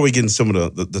 Before we get into some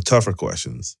of the tougher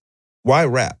questions, why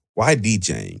rap? Why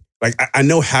DJing? Like, I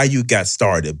know how you got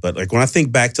started, but like when I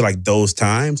think back to like those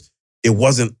times, it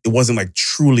wasn't like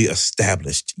truly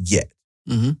established yet.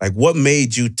 Mm-hmm. Like, what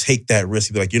made you take that risk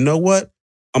and be like, you know what?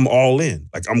 I'm all in.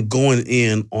 Like, I'm going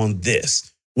in on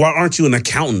this. Why aren't you an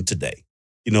accountant today?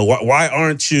 You know, why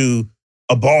aren't you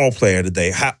a ball player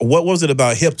today? What was it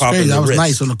about hip hop? I was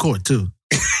nice on the court too.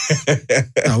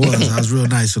 I was real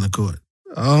nice on the court.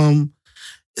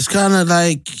 It's kind of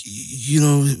like, you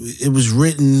know, it was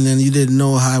written and you didn't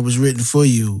know how it was written for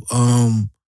you.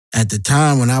 At the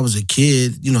time when I was a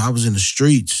kid, you know, I was in the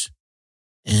streets.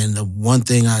 And the one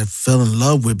thing I fell in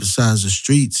love with besides the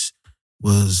streets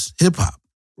was hip hop.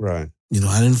 Right. You know,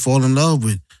 I didn't fall in love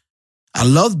with, I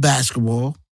loved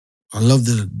basketball. I loved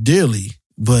it dearly,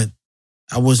 but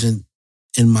I wasn't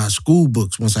in my school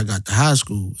books once I got to high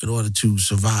school in order to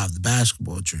survive the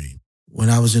basketball dream. When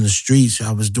I was in the streets,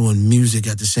 I was doing music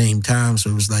at the same time. So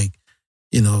it was like,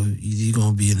 you know, you're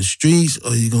going to be in the streets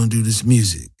or you're going to do this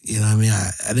music. You know what I mean?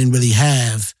 I didn't really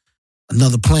have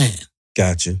another plan.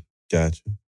 Gotcha.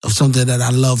 Of something that I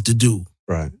love to do.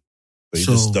 Right. So you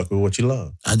just stuck with what you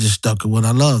love. I just stuck with what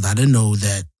I loved. I didn't know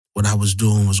that what I was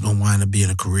doing was going to wind up being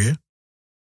a career.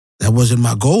 That wasn't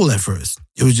my goal at first.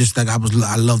 It was just like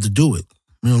I loved to do it.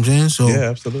 You know what I'm saying? So, yeah,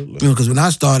 absolutely. You know, because when I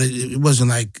started, it wasn't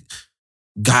like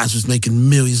guys was making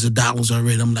millions of dollars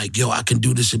already. I'm like, yo, I can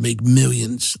do this and make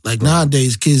millions. Like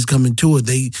nowadays, kids come into it,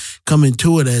 they come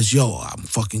into it as, yo, I'm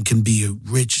fucking can be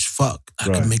rich as fuck. I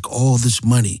can make all this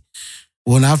money.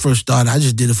 When I first started, I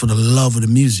just did it for the love of the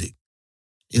music.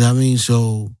 You know what I mean?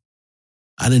 So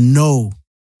I didn't know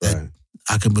that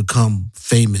I could become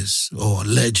famous or a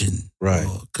legend. Right.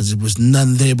 Because it was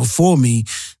none there before me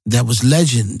that was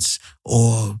legends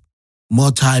or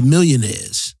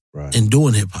multi-millionaires in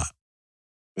doing hip-hop.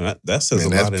 That says a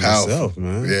lot in itself,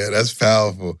 man. Yeah, that's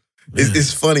powerful.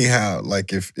 It's funny how,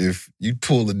 like, if you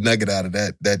pull a nugget out of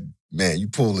that man, you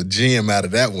pull a gem out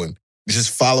of that one,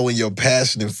 just following your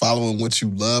passion and following what you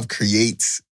love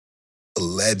creates a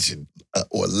legend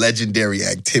or legendary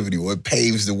activity, or it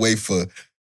paves the way for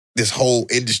this whole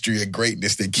industry of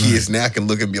greatness that kids now can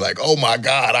look and be like, oh my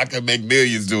God, I can make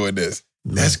millions doing this.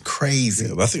 That's crazy.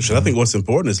 Yeah, I think what's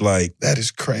important is like, that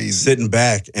is crazy. Sitting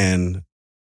back and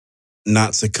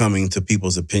not succumbing to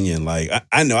people's opinion. Like,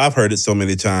 I know I've heard it so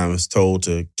many times told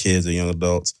to kids and young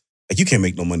adults, like, you can't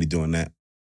make no money doing that.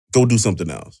 Go do something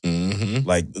else. Mm-hmm.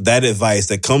 Like, that advice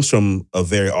that comes from a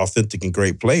very authentic and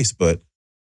great place, but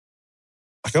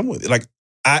like, I'm with it. Like,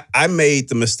 I made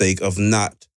the mistake of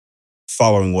not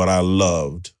following what I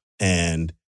loved,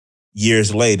 and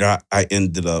years later, I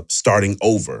ended up starting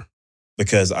over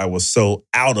because I was so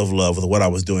out of love with what I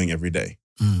was doing every day.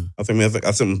 I think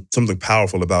that's something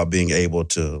powerful about being able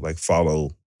to like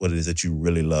follow what it is that you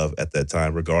really love at that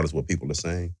time, regardless of what people are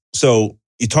saying. So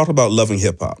you talked about loving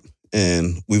hip hop,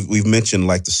 and we've mentioned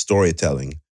like the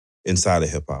storytelling inside of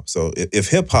hip hop. So if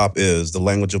hip hop is the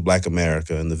language of Black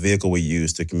America and the vehicle we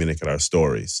use to communicate our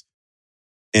stories,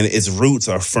 and its roots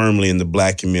are firmly in the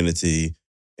Black community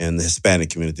and the Hispanic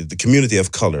community, the community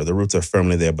of color, the roots are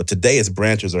firmly there. But today its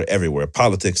branches are everywhere: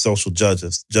 politics, social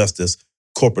justice,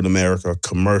 corporate America,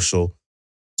 commercial.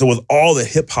 So with all that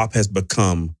hip hop has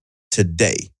become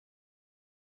today,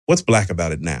 what's Black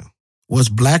about it now? What's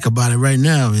Black about it right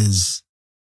now is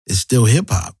it's still hip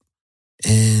hop.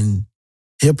 And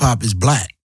hip hop is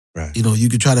Black. Right. You know, you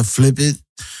can try to flip it.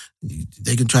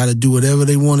 They can try to do whatever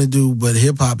they want to do, but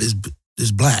hip hop is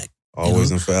Black.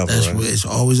 Always and forever. That's where it's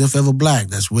always and forever Black.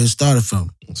 That's where it started from.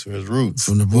 That's where its roots.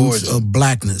 From the roots of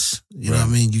Blackness. You know what I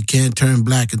mean? You can't turn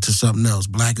Black into something else.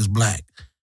 Black is Black.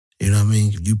 You know what I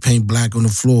mean? If you paint Black on the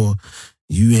floor,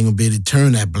 you ain't gonna be able to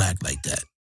turn that Black like that.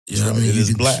 You know what I mean? It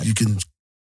is Black. You can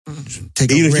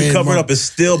take even a if you cover it up, it's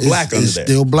still Black under there.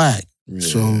 It's still Black. Yeah.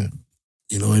 So,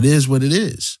 you know, it is what it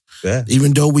is. Yeah.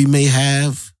 Even though we may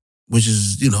have, which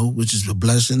is a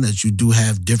blessing that you do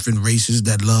have different races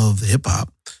that love hip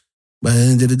hop. But at the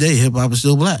end of the day, hip hop is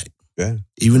still Black. Yeah.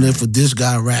 Even if this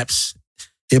guy raps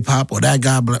hip hop or that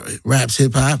guy raps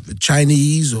hip hop,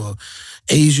 Chinese or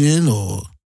Asian or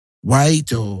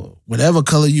white or whatever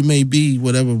color you may be,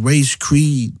 whatever race,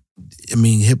 creed, I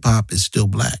mean, hip hop is still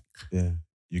Black. Yeah.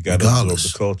 You got to absorb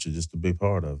the culture just to be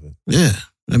part of it. Yeah.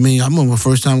 I mean, I remember my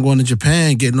first time going to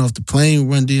Japan, getting off the plane,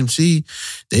 Run DMC,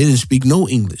 they didn't speak no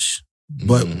English.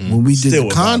 But when we did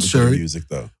the concert, music,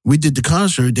 though.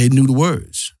 They knew the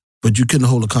words. But you couldn't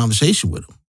hold a conversation with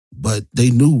them. But they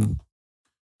knew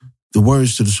the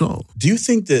words to the song. Do you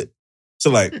think that, so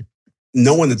like,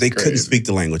 knowing that they couldn't speak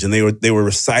the language and they were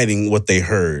reciting what they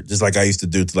heard, just like I used to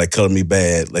do to like Color Me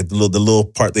Bad, like the little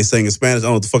part they sang in Spanish, I don't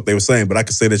know what the fuck they were saying, but I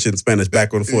could say that shit in Spanish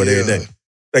back and forth every day.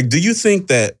 Like, do you think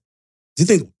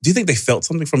they felt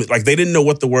something from it? Like, they didn't know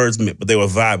what the words meant, but they were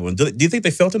vibing. Do you think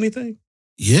they felt anything?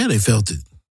 Yeah, they felt it.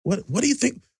 What do you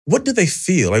think? What did they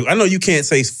feel? Like, I know you can't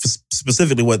say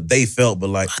specifically what they felt, but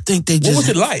like, I think they what was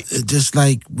it like? Just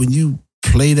like when you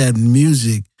play that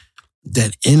music,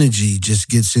 that energy just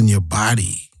gets in your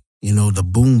body. You know, the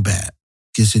boom bap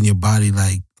gets in your body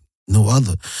like no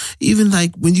other. Even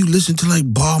like when you listen to like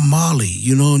Bob Marley,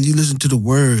 you know, and you listen to the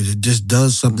words, it just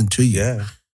does something to you. Yeah.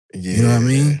 You know what I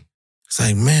mean? It's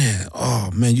like,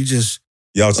 man, you just...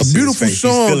 Y'all a beautiful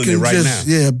song can right just...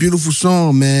 now. Yeah, a beautiful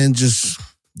song, man, just...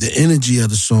 The energy of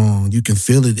the song, you can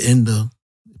feel it in the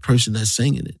person that's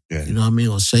singing it. Yeah. You know what I mean?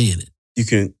 Or saying it. You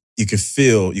can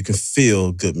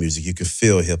feel good music. You can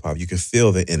feel hip hop. You can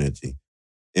feel the energy.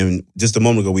 And just a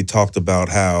moment ago, we talked about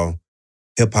how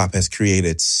hip hop has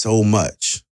created so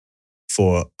much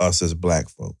for us as Black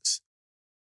folks.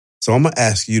 So I'm gonna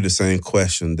ask you the same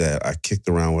question that I kicked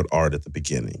around with Art at the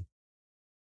beginning.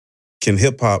 Can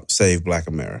hip hop save Black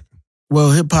America?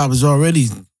 Well, hip hop has already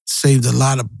saved a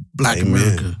lot of Black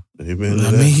America. Amen.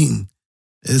 I mean,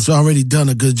 it's already done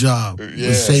a good job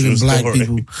with saving Black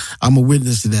people. I'm a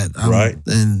witness to that. Right.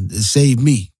 And it saved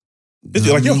me. It's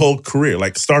like your whole career,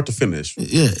 like start to finish.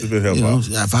 Yeah. It's been hip-hop.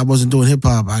 If I wasn't doing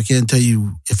hip-hop, I can't tell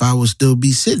you if I would still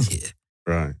be sitting here.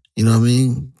 Right. You know what I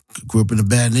mean? grew up in a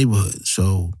bad neighborhood.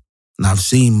 So, and I've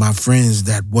seen my friends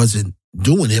that wasn't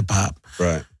doing hip hop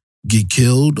Right. get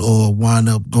killed or wind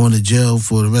up going to jail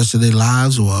for the rest of their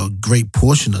lives or a great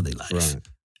portion of their life. Right.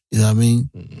 You know what I mean?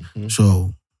 Mm-hmm.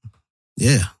 So,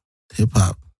 yeah, hip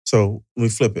hop. So let me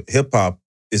flip it. Hip hop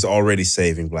is already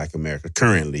saving Black America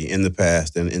currently, in the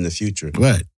past, and in the future.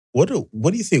 Right. What do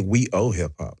you think we owe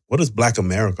hip hop? What does Black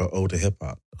America owe to hip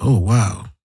hop? Oh, wow.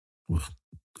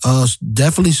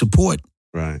 Definitely support.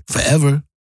 Right. Forever.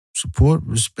 Support,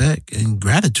 respect, and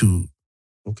gratitude.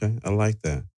 Okay. I like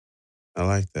that.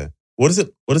 What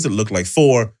does it look like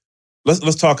for?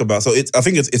 Let's talk about. So I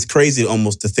think it's crazy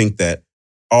almost to think that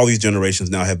all these generations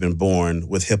now have been born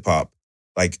with hip hop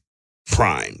like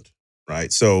primed,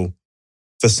 right? So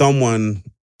for someone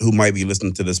who might be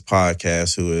listening to this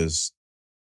podcast who is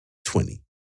 20,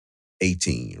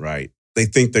 18, right? They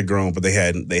think they're grown, but they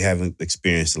haven't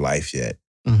experienced life yet.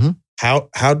 Mm-hmm.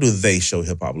 How do they show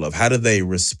hip hop love? How do they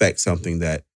respect something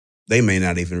that they may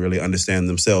not even really understand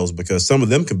themselves? Because some of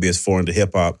them can be as foreign to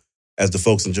hip hop as the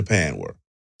folks in Japan were.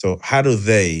 So how do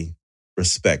they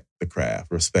respect the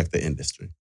craft, respect the industry?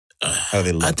 How do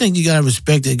they love I think you gotta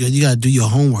respect it because you gotta do your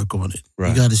homework on it. Right.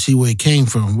 You gotta see where it came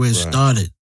from, where it Right.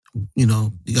 started. You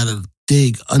know, you gotta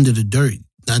dig under the dirt,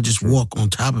 not just walk on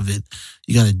top of it.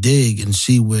 You gotta dig and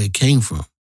see where it came from.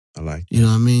 I like You know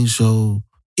what I mean? So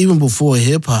even before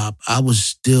hip hop, I was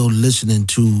still listening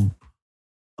to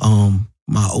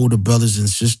my older brothers and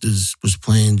sisters was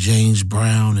playing James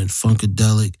Brown and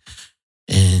Funkadelic,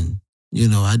 and you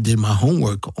know, I did my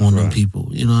homework on them Right.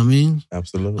 people. You know what I mean?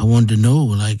 Absolutely. I wanted to know,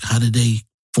 like, how did they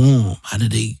form? How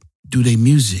did they do their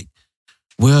music?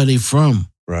 Where are they from?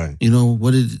 Right. You know,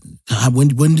 when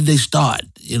did they start?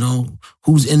 You know,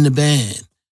 who's in the band?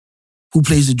 Who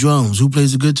plays the drums? Who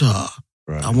plays the guitar?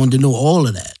 Right. I wanted to know all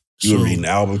of that. You were So, reading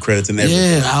album credits and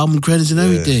everything. yeah, album credits and Yeah.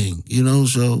 everything. You know,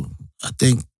 so I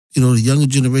think, you know, the younger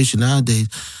generation nowadays,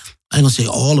 I ain't gonna say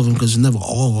all of them because it's never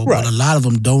all, Right. but a lot of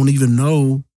them don't even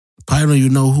know, probably don't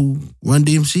even know who Run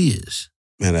DMC is.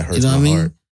 Man, that hurts You know my what I mean?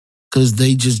 heart. Because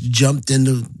they just jumped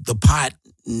into the pot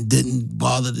and didn't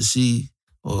bother to see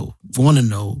or want to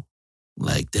know,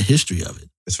 like, the history of it.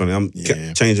 It's funny. I'm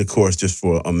Yeah. changing course just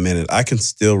for a minute. I can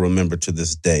still remember to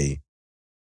this day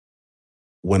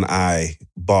when I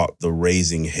bought the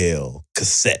Raising Hell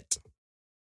cassette.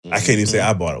 I can't even say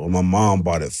I bought it. Well, my mom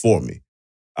bought it for me.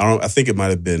 I think it might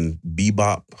have been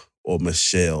Bebop or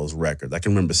Michelle's records. I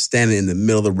can remember standing in the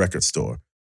middle of the record store,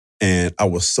 and I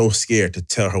was so scared to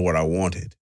tell her what I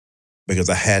wanted because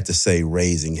I had to say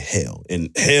Raising Hell. And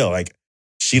hell, like,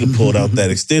 she'd have pulled out that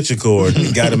extension cord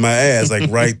and got in my ass like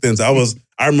right then. So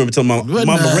I remember telling my What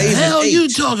mama, the Raising hell H. you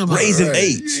talking about? Raising Right.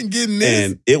 H. You ain't getting this.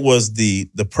 And it was the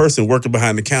person working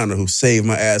behind the counter who saved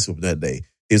my ass whooping that day.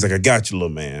 He was like, I got you, little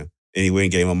man. And he went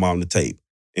and gave my mom the tape.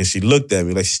 And she looked at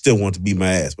me like she still wanted to beat my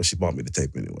ass, but she bought me the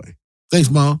tape anyway. Thanks,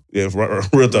 Mom. Yeah,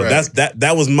 real talk. Right.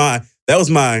 That was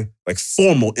my like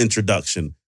formal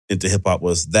introduction into hip hop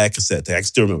was that cassette tape. I can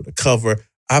still remember the cover.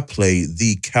 I played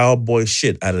the cowboy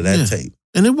shit out of that Yeah. tape.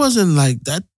 And it wasn't like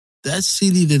that. That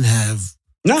CD didn't have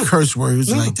No, curse words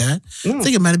No. like that. no. I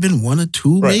think it might have been one or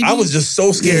two, Right. maybe. I was just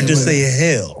so scared Yeah, to but- say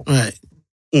hell. right.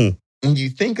 When you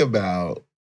think about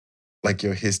like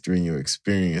your history and your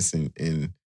experience in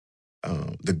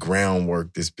the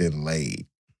groundwork that's been laid,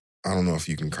 I don't know if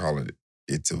you can call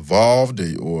it's evolved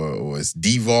or it's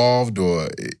devolved or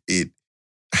it.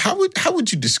 How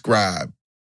would you describe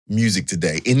music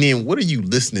today? And then what are you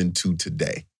listening to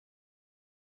today?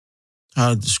 How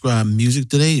to describe music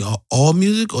today? All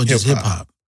music or just hip Hip-hop.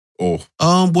 hop?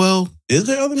 Oh, Well, Is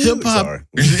there other music? Hip-hop. Sorry.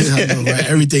 I know, right?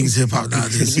 Everything's hip hop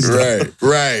nowadays.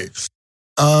 right.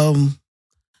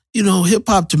 You know, hip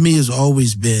hop to me has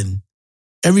always been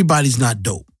everybody's not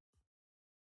dope.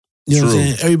 You know what I'm True.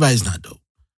 saying? Everybody's not dope.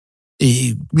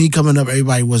 Me coming up,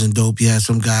 everybody wasn't dope. You had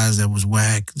some guys that was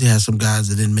whack. You had some guys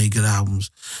that didn't make good albums.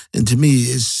 And to me,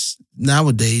 it's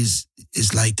nowadays,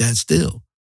 it's like that still.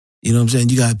 You know what I'm saying?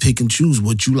 You got to pick and choose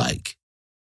what you like.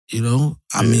 You know?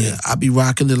 I mean, I be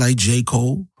rocking it like J.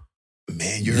 Cole.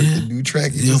 Man, you heard Yeah. the new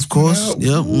track? he Yeah, just of course. put out?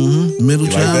 Yeah, mhm. Middle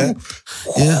You like Child.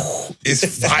 that? Yeah.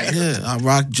 It's fire. Yeah, I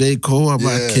rock J. Cole. I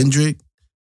rock Yeah. Kendrick.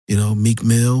 You know, Meek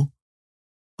Mill.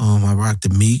 I rock the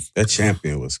Meek. That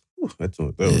champion was that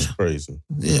was crazy.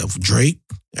 Yeah, Drake.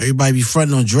 Everybody be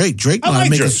fronting on Drake. Drake know I how like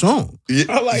to make a Drake. song. Yeah.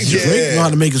 I like Drake know how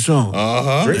to make a song.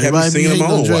 Uh-huh. Drake had me Everybody be singing hating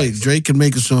my on own Drake. wife. Drake can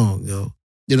make a song, yo.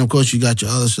 Then of course you got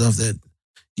your other stuff that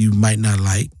you might not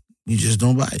like. You just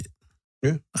don't buy it.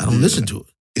 Yeah. I don't listen to it.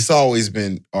 It's always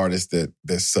been artists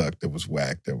that sucked, that was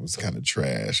whack, that was kind of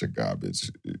trash or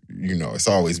garbage. You know, it's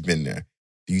always been there.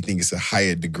 Do you think it's a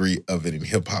higher degree of it in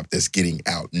hip hop that's getting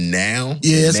out now?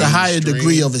 Yeah, it's a higher Mainstream?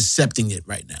 degree of accepting it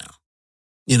right now.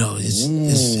 You know,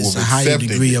 it's a higher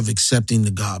degree of accepting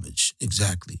the garbage.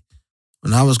 Exactly.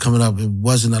 When I was coming up, it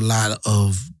wasn't a lot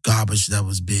of garbage that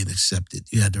was being accepted.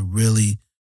 You had to really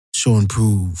show and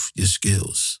prove your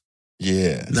skills.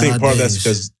 Yeah. I think part of that's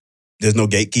because there's no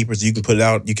gatekeepers. You can put it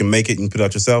out, you can make it, and put it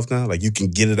out yourself now. Like you can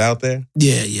get it out there.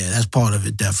 Yeah, that's part of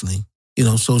it, definitely. You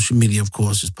know, social media, of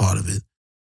course, is part of it.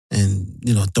 And,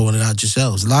 you know, throwing it out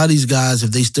yourselves. A lot of these guys,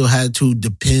 if they still had to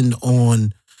depend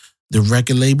on the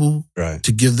record label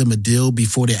to give them a deal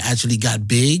before they actually got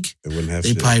big,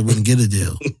 they probably wouldn't get a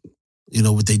deal, you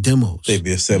know, with their demos. They'd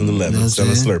be a 7-Eleven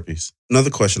selling Slurpees. Another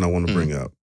question I want to bring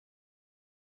up.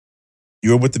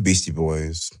 You were with the Beastie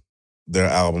Boys. Their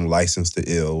album, License to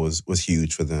Ill, was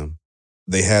huge for them.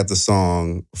 They had the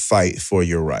song Fight for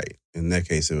Your Right. In their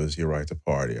case, it was Your Right to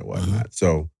Party or whatnot.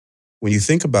 So when you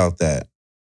think about that,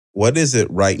 what is it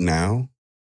right now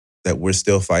that we're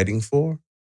still fighting for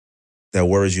that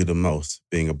worries you the most,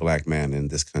 being a black man in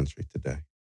this country today?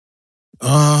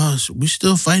 We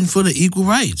still fighting for the equal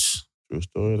rights. True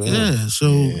story.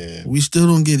 We still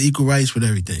don't get equal rights with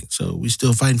everything. So we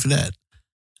still fighting for that.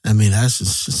 I mean, that's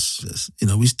just, you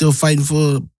know, we still fighting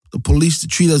for the police to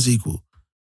treat us equal.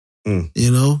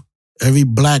 You know, every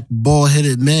black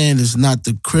bald-headed man is not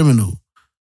the criminal.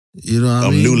 You know what I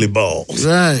mean? I'm newly bald.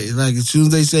 Right. Like as soon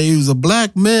as they say he was a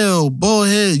black male, bald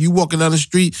head, you walking down the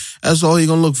street, that's all you're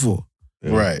going to look for.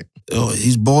 Yeah. Right. Oh,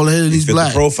 he's bald headed, he's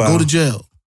black. Go to jail.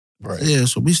 Right. Yeah,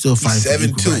 so we still fighting for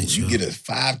equal 7'2". rights. You get a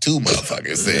 5'2"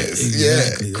 motherfucker says.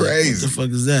 Exactly. Yeah, crazy. What the fuck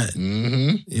is that?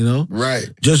 Mm-hmm. You know? Right.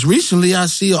 Just recently, I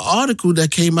see an article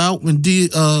that came out when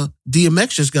DMX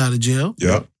just got out of jail.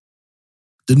 Yep.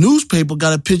 The newspaper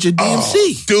got a picture of DMC.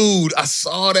 Oh, dude, I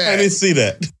saw that. I didn't see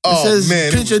that. It says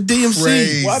picture of DMC.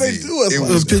 Crazy. Why they do it? It Like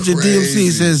was a picture of DMC.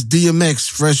 It says DMX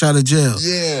fresh out of jail.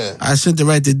 Yeah. I sent it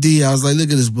right to D. I was like,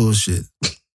 look at this bullshit.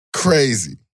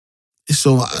 Crazy.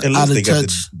 So At out least they of got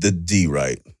touch. the D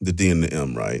right. The D and the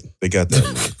M right. They got that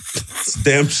right. It's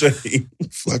damn shame.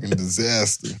 Fucking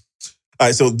disaster. All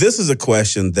right, so this is a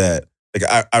question that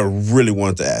I really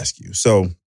wanted to ask you. So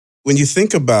when you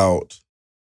think about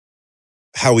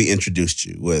how we introduced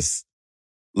you with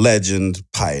legend,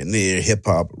 pioneer,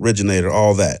 hip-hop, originator,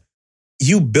 all that,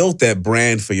 you built that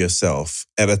brand for yourself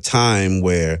at a time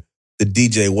where the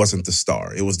DJ wasn't the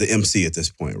star. It was the MC at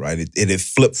this point, right? It had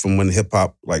flipped from when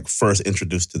hip-hop first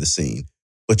introduced to the scene.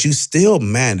 But you still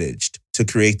managed to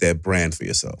create that brand for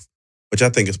yourself, which I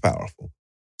think is powerful.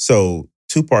 So,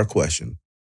 two-part question.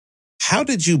 How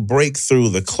did you break through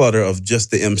the clutter of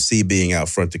just the MC being out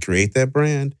front to create that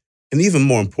brand? And even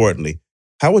more importantly,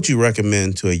 how would you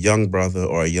recommend to a young brother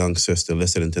or a young sister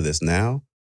listening to this now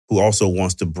who also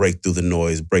wants to break through the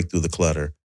noise, break through the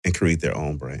clutter, and create their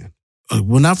own brand?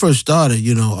 When I first started,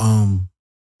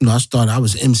 I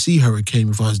was MC Hurricane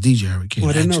before I was DJ Hurricane. Oh,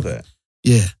 I didn't know that.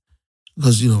 Yeah.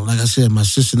 Because, like I said, my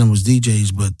sister and them was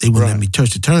DJs, but they wouldn't let me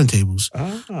touch the turntables.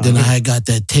 Then I had got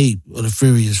that tape of the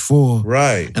Furious 4.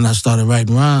 Right. And I started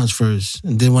writing rhymes first.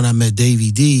 And then when I met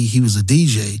Davey D, he was a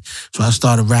DJ. So I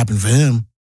started rapping for him.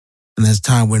 And as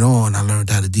time went on, I learned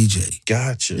how to DJ.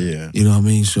 Gotcha. Yeah. You know what I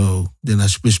mean? So then I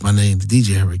switched my name to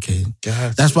DJ Hurricane.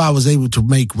 Gotcha. That's why I was able to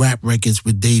make rap records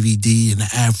with Davey D and the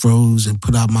Afros and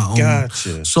put out my own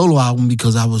solo album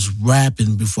because I was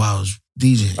rapping before I was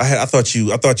DJing. I thought you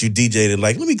DJ'd it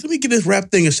like, let me get this rap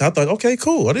thing and shit. I thought, okay,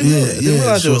 cool. I didn't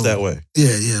realize it was that way.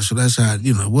 Yeah. So that's how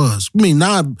it was. I mean,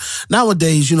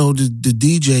 nowadays, the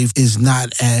DJ is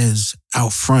not as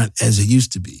out front as it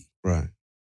used to be. Right.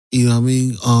 You know what I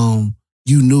mean?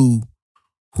 You knew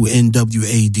who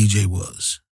NWA DJ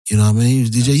was. You know what I mean? He was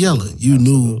DJ Yella. You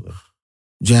knew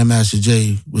Jam Master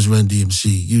Jay was Run DMC.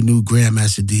 You knew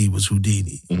Grandmaster D was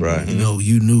Houdini. Right.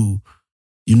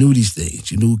 You knew these things.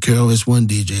 You knew KRS-One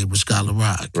DJ was Scholar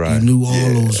Rock. Right. You knew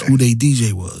all those who they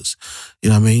DJ was. You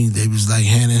know what I mean? They was like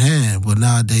hand in hand. But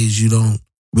nowadays you don't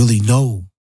really know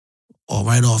or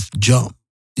right off jump,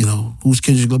 who's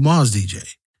Kendrick Lamar's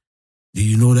DJ. Do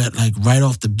you know that right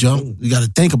off the jump? You got to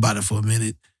think about it for a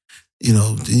minute. Then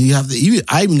you have to.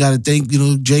 I even got to think.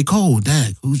 J. Cole.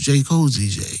 Dang, who's J. Cole's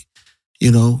DJ?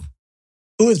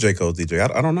 Who is J. Cole's DJ?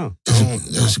 I don't know.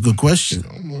 That's a good question.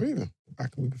 I don't know either.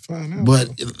 We can find out. But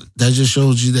that just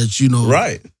shows you that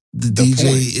right. The DJ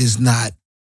point is not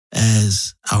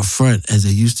as out front as they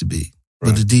used to be.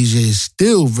 Right. But the DJ is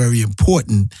still very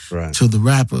important to the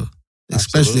rapper,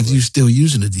 especially if you're still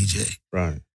using a DJ,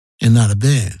 right, and not a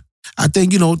band. I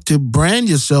think, to brand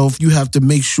yourself, you have to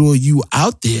make sure you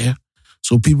out there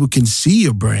so people can see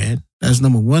your brand. That's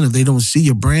number one. If they don't see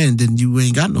your brand, then you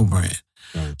ain't got no brand.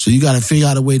 Right. So you got to figure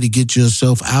out a way to get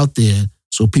yourself out there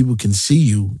so people can see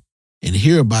you and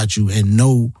hear about you and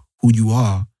know who you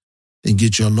are and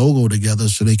get your logo together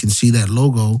so they can see that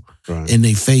logo in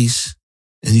their face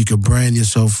and you can brand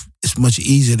yourself. It's much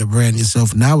easier to brand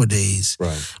yourself nowadays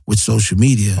with social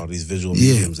media. All these visual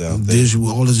mediums out there.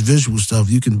 All this visual stuff.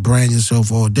 You can brand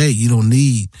yourself all day. You don't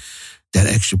need that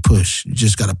extra push. You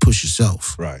just got to push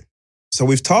yourself. Right. So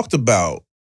we've talked about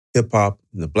hip-hop,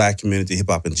 the Black community,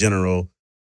 hip-hop in general,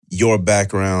 your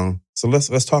background. So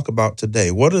let's talk about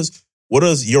today. What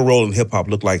does your role in hip-hop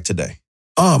look like today?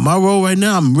 Oh, my role right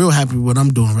now, I'm real happy with what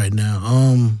I'm doing right now.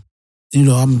 I'm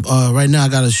right now I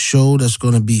got a show that's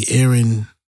going to be airing,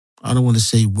 I don't want to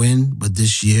say when, but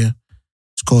this year.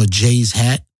 It's called Jay's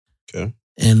Hat. Okay.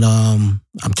 And I'm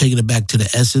taking it back to the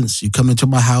essence. You come into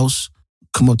my house,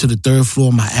 come up to the third floor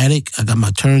of my attic. I got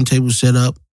my turntable set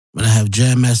up, and I have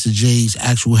Jam Master Jay's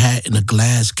actual hat in a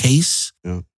glass case.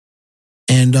 Yeah.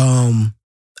 And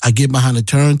I get behind the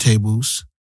turntables,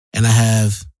 and I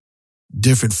have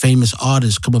different famous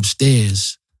artists come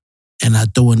upstairs, and I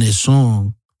throw in their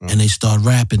song, and they start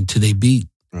rapping to their beat.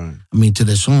 Right. To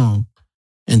their song.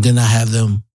 And then I have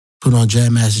them put on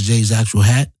Jam Master Jay's actual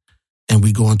hat, and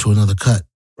we go into another cut.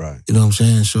 Right. You know what I'm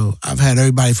saying? So I've had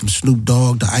everybody from Snoop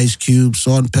Dogg to Ice Cube,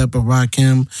 Salt-N-Pepa,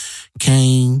 Rakim,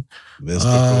 Kane,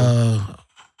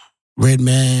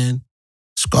 Redman,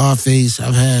 Scarface.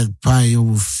 I've had probably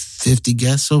over 50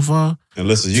 guests so far. And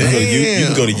listen, you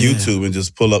can go to YouTube and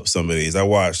just pull up some of these. I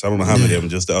don't know how many of them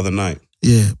just the other night.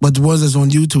 Yeah, but the ones that's on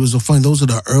YouTube is so funny. Those are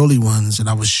the early ones, and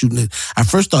I was shooting it. I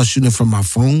first started shooting it from my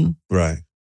phone. Right.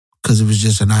 Because it was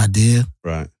just an idea.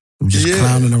 Right. It was just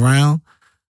clowning around.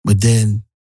 But then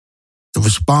the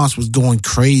response was going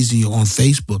crazy on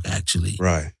Facebook, actually.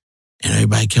 Right. And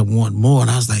everybody kept wanting more.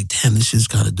 And I was like, damn, this shit's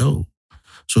kind of dope.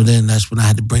 So then that's when I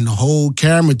had to bring the whole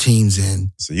camera teams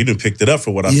in. So you done picked it up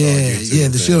for what I saw on YouTube. Yeah,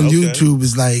 the shit on YouTube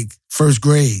is like first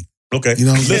grade. Okay. You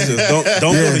know what I'm Listen, saying?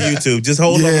 don't go to YouTube. Just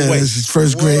hold on and wait. This is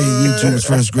first grade. YouTube is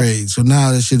first grade. So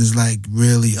now that shit is like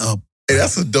really up. Hey,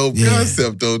 that's a dope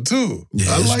concept though, too.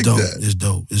 Yeah, I like dope. that. It's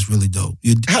dope. It's really dope.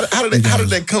 How did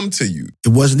that come to you? It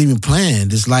wasn't even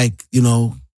planned. It's like,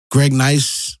 Greg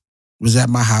Nice was at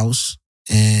my house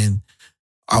and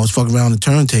I was fucking around the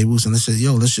turntables and I said,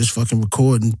 yo, let's just fucking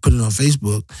record and put it on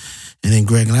Facebook. And then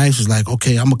Greg Nice was like,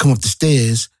 okay, I'm gonna come up the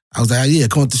stairs. I was like, yeah,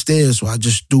 come up the stairs. So I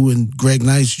just threw in Greg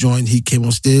Nice joint. He came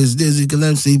on stairs. Dizzy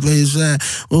Gillespie plays that.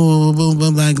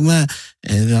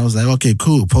 And I was like, okay,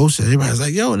 cool. Posted. Everybody was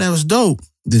like, yo, that was dope.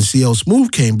 Then CL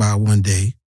Smooth came by one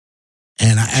day.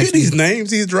 And I actually... these names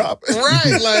he's dropping.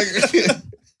 Right, like...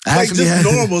 like just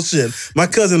normal shit. My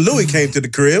cousin Louis came to the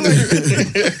crib.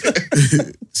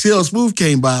 CL Smooth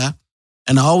came by.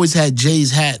 And I always had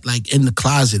Jay's hat like in the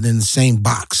closet in the same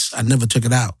box. I never took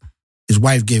it out. His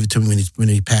wife gave it to me when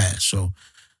he passed. So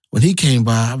when he came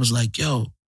by, I was like, yo,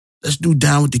 let's do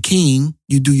Down with the King.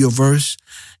 You do your verse,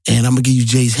 and I'm going to give you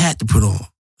Jay's hat to put on.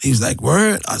 He was like,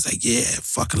 word? I was like, yeah,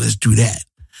 fuck it, let's do that.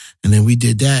 And then we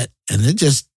did that, and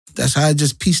that's how it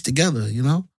just pieced together,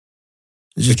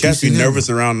 The cats be nervous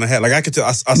around the hat. Like I could tell,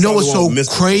 I you know what's so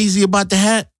crazy about the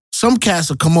hat? Some cats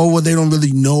will come over, they don't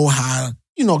really know how,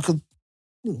 cause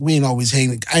we ain't always I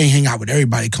ain't hang out with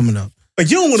everybody coming up. Like,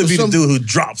 you don't want to be the dude who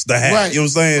drops the hat. Right. You know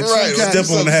what I'm saying? Right. Step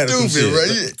on the hat or some shit.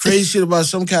 Right? Crazy shit about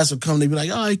some cats will come, they be like,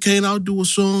 all right, Kane, I'll do a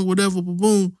song, whatever,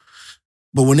 boom.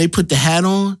 But when they put the hat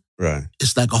on, right,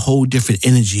 it's like a whole different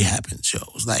energy happens, yo.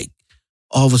 It's like,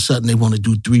 all of a sudden, they want to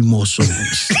do 3 more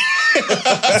songs.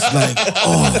 It's like,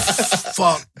 oh,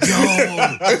 fuck,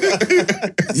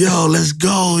 yo, let's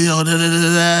go, yo,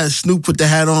 da-da-da-da. Snoop put the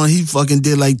hat on, he fucking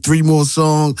did like 3 more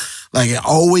songs. Like, it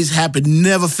always happened,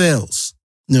 never fails.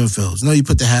 Never fails. No, you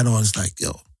put the hat on, it's like,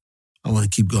 yo, I want to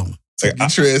keep going. Like, you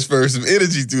transfer some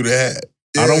energy through the hat.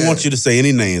 Yeah. I don't want you to say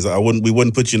any names. We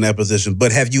wouldn't put you in that position.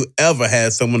 But have you ever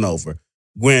had someone over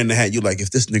wearing the hat? You like,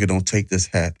 if this nigga don't take this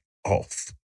hat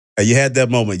off. Have you had that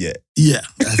moment yet? Yeah.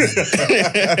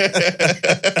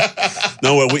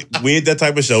 No, we ain't that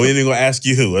type of show. We ain't even gonna ask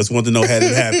you who. I just want to know had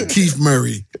it happened. Keith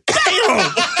Murray.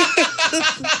 Damn.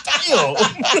 Yeah.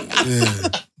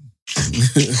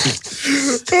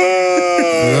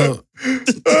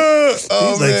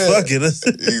 He's like, fuck it.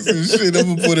 He's some shit.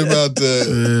 I'm gonna put him out there.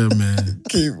 Yeah, man.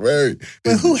 Keep Murray.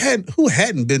 Man, who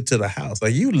hadn't been to the house?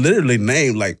 Like, you literally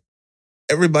named like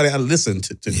everybody I listened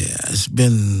to. Yeah, it's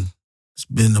been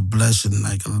a blessing.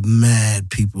 Like, mad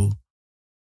people.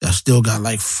 I still got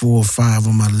like 4 or 5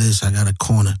 on my list. I got a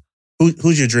corner.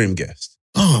 Who's your dream guest?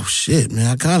 Oh shit, man!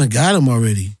 I kind of got him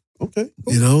already. Okay.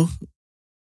 You know,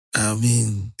 I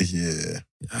mean, Yeah.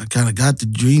 I kind of got the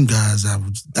dream guys I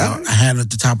had at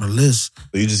the top of the list.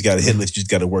 So you just got a hit list. You just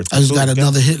got to work. I just got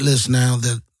another hit list now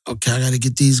that, okay, I got to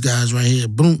get these guys right here.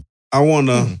 Boom. I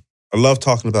love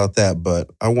talking about that, but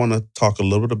I want to talk a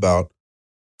little bit about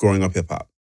growing up hip hop.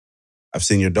 I've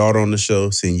seen your daughter on the show,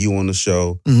 seen you on the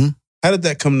show. Mm-hmm. How did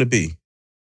that come to be?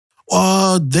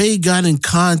 They got in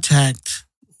contact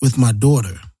with my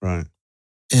daughter. Right.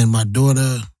 And my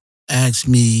daughter asked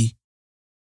me,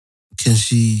 can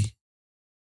she,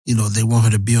 they want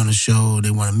her to be on the show.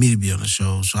 They wanted me to be on the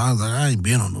show. So I was like, I ain't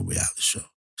been on no reality show.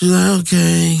 She's like,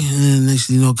 okay. And then next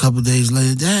thing you know, a couple of days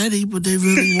later, Daddy, but they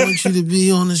really want you to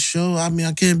be on the show. I mean,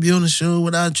 I can't be on the show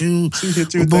without you.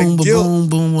 Boom, boom,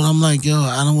 boom. And I'm like, yo,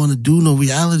 I don't want to do no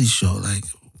reality show. Like,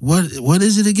 what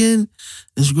is it again?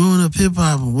 It's growing up hip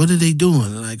hop. What are they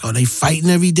doing? Like, are they fighting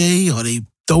every day? Are they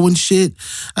throwing shit?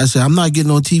 I said, I'm not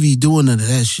getting on TV doing none of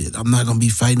that shit. I'm not going to be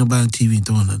fighting nobody on TV and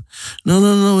throwing nothing.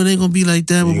 No, it ain't going to be like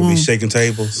that. You're going to be shaking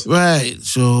tables. Right.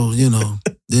 So,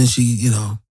 then she,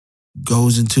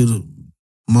 goes into the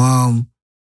mom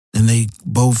and they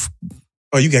both...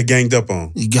 Oh, you got ganged up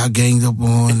on. You got ganged up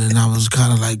on and I was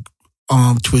kind of like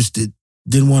arm twisted.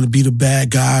 Didn't want to be the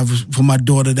bad guy for my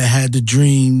daughter that had the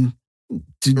dream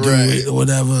to do it or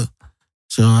whatever.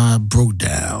 So I broke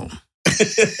down.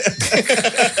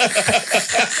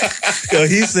 Yo,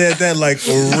 he said that like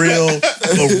a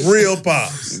real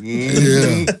pops.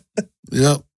 Yeah.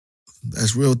 Yep.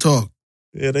 That's real talk.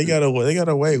 Yeah, they got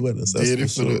away with us. Did it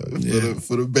for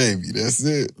the baby. That's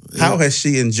it. How has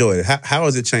she enjoyed it? How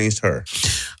has it changed her?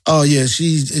 Oh yeah,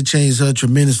 it changed her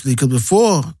tremendously. Because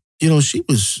before, she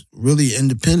was really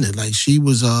independent. Like she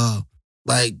was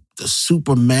like the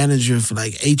super manager for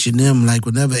like H&M. Like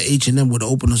whenever H&M would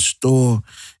open a store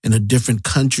in a different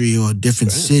country or a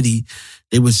different city,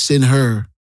 they would send her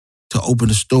to open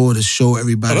a store to show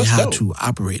everybody how to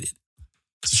operate it.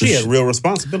 So she had real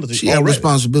responsibility. She had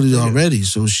responsibility already.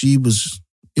 So she was,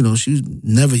 she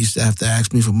never used to have to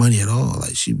ask me for money at all.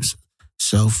 Like she was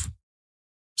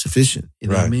self-sufficient. You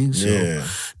know what I mean? So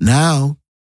now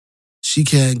she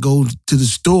can't go to the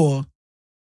store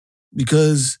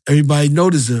because everybody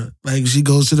notices her. Like she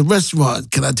goes to the restaurant.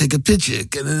 Can I take a picture?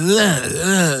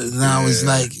 Now it's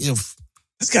like,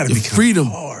 it's got to be freedom.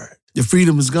 Hard. Your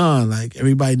freedom is gone. Like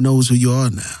everybody knows who you are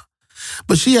now.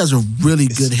 But she has a really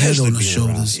good head on her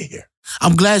shoulders.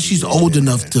 I'm glad she's old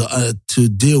enough to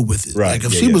deal with it. Right. Like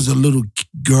if she was a little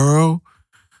girl,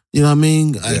 you know what I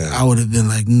mean? I would have been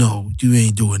like, no, you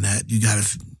ain't doing that. You gotta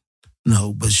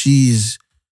no. But she's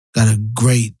got a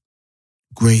great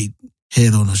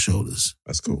head on her shoulders.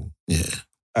 That's cool. Yeah.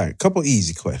 All right, couple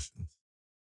easy questions.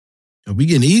 Are we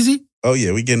getting easy? Oh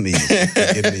yeah, we getting easy.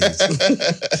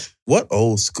 What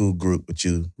old school group would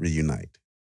you reunite?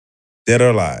 Dead or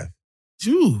alive?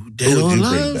 Dead or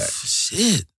alive?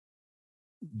 Shit.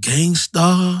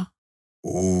 Gangstar.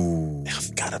 Ooh. I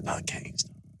forgot about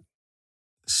Gangstar.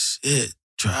 Shit.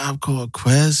 Tribe Called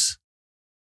Quest.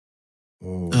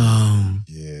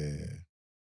 Yeah.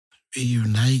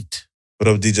 Reunite. What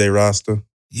up, DJ Rasta?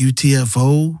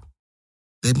 UTFO.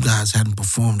 Them guys hadn't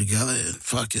performed together in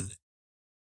fucking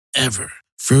ever.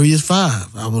 Furious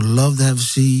 5. I would love to have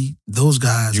see those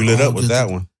guys. You lit up with that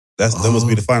one. That must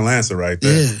be the final answer right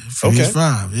there. Yeah, Furious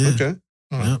 5. Yeah. Okay.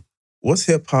 Yep. What's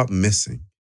hip hop missing?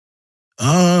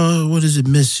 What is it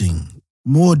missing?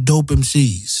 More dope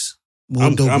MCs. More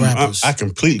dope rappers. I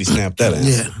completely snapped that answer.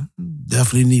 Yeah,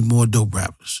 definitely need more dope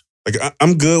rappers. Like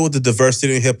I'm good with the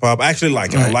diversity in hip hop. I actually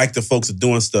like it. I like the folks that are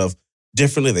doing stuff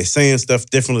differently. They saying stuff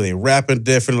differently. They rapping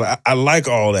differently. I like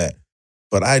all that,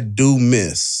 but I do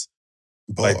miss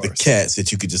Bars. like the cats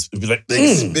that you could just be like, they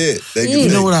can spit. You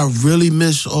know what I really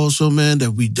miss also, man,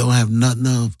 that we don't have nothing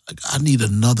of? Like, I need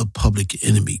another Public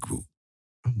Enemy group.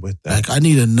 I'm with that. Like, I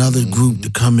need another group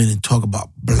to come in and talk about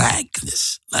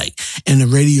blackness, like, and the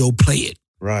radio play it.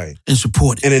 Right. And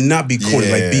support it. And it not be corny,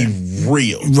 like be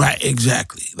real. Right,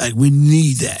 exactly. Like, we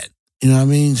need that. You know what I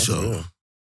mean? That's real.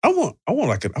 I want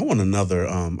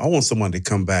someone to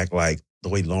come back like the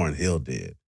way Lauryn Hill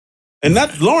did. And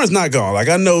Lauren's not gone. Like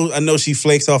I know she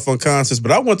flakes off on concerts,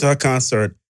 but I went to her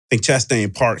concert, I think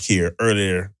Chastain Park here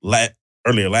earlier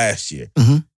last year.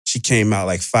 Mm-hmm. She came out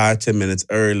like 5-10 minutes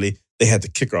early. They had to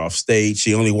kick her off stage.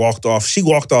 She walked off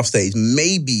stage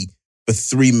maybe for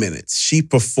 3 minutes. She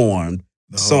performed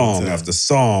song after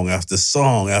song after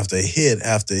song after hit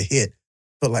after hit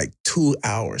for like 2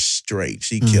 hours straight.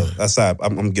 She killed it. That's how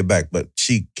I'm gonna get back, but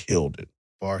she killed it.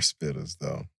 Bar spitters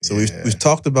though. So we've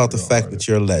talked about the fact that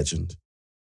you're a legend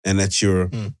and that you're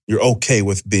okay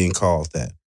with being called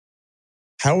that.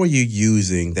 How are you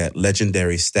using that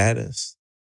legendary status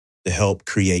to help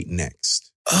create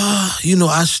next?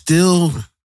 I still,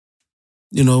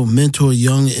 mentor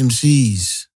young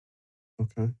MCs.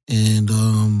 Okay. And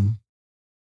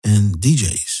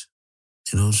DJs.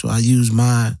 So I use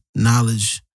my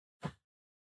knowledge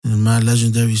and my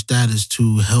legendary status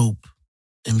to help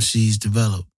MCs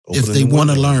develop. If they want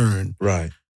to learn.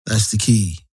 Right. That's the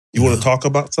key. You want to talk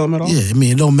about something at all? Yeah, I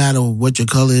mean, it don't matter what your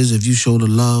color is if you show the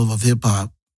love of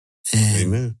hip-hop. And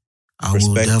Amen. I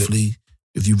will definitely,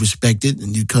 if you respect it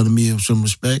and you come to me with some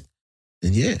respect,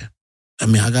 then yeah. I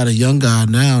mean, I got a young guy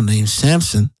now named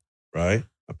Samson. Right.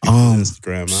 I picked his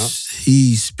Instagram out.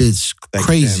 He spits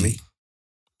crazy.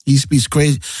 He spits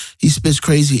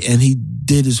crazy, and he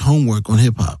did his homework on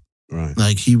hip-hop. Right.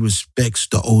 Like, he respects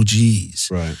the OGs.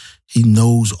 Right. He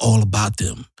knows all about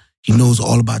them. He knows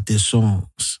all about their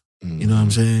songs. You know what I'm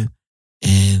saying?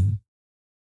 And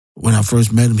when I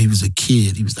first met him, he was a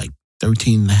kid. He was like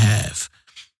 13 and a half.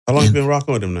 How long you been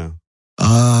rocking with him now?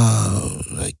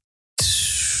 Like,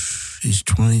 he's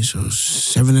 20, so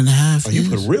 7.5 years.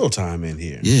 You put real time in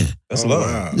here. Yeah. That's love.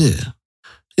 Wow. Yeah.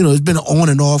 It's been on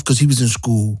and off because he was in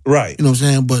school. Right. You know what I'm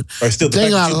saying? But still, the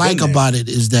thing I like about it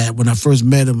is that when I first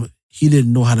met him, he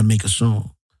didn't know how to make a song.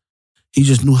 He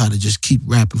just knew how to just keep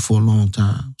rapping for a long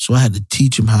time. So I had to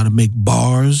teach him how to make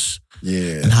bars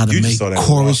and how to make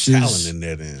choruses. Talent in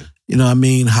there then. You know what I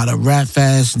mean? How to rap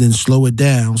fast and then slow it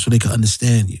down so they can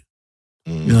understand you.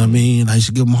 You know what I mean? I used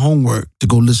to give him homework to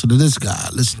go listen to this guy,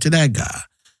 listen to that guy.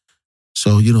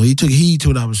 So, he took heed to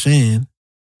what I was saying.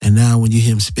 And now when you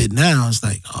hear him spit now, it's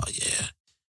like, oh yeah.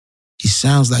 He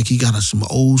sounds like he got some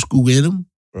old school in him.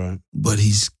 Right. But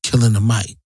he's killing the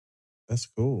mic. That's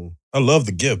cool. I love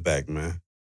the give back, man.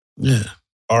 Yeah.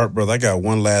 All right, brother, I got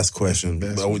one last question.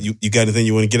 You got anything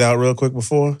you want to get out real quick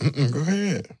before? Go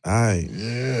ahead. All right.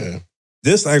 Yeah.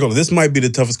 This might be the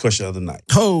toughest question of the night.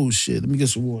 Oh, shit. Let me get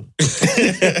some water. All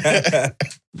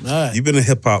right. You've been in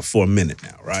hip-hop for a minute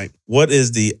now, right? What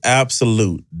is the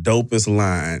absolute dopest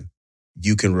line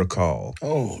you can recall?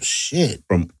 Oh, shit.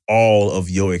 From all of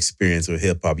your experience with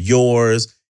hip-hop?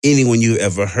 Yours, anyone you've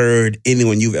ever heard,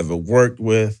 anyone you've ever worked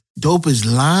with? Dopest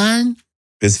line?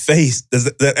 His face,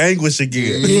 that anguish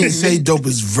again. He didn't say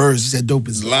dopest verse, he said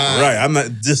dopest line. Right, I'm not,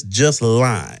 just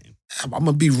line. I'm going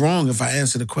to be wrong if I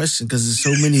answer the question because there's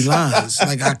so many lines.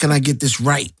 Like, how can I get this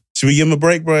right? Should we give him a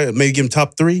break, bro? Maybe give him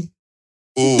top 3?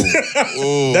 Ooh.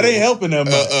 That ain't helping that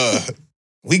much.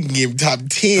 We can give him top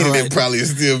 10 and it probably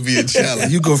still be a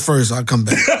challenge. You go first, I'll come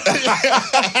back.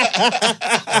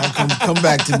 Come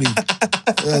back to me.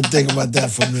 Think about that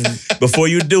for a minute. Before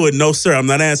you do it, no, sir, I'm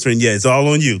not answering yet. It's all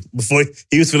on you. Before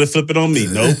he was finna flip it on me.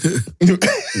 Nope.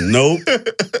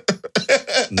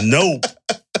 Nope.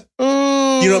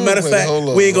 Matter of fact,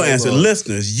 we ain't gonna answer.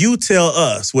 Listeners, you tell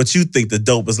us what you think the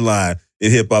dopest line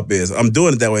in hip-hop is. I'm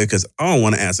doing it that way because I don't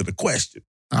want to answer the question.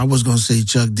 I was going to say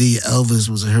Chuck D. Elvis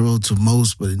was a hero to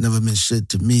most, but it never meant shit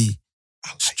to me.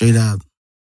 Straight out.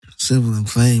 Simple and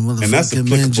plain. And that's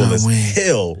applicable as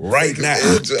hell right now.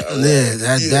 Yeah,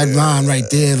 that line right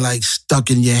there, like stuck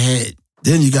in your head.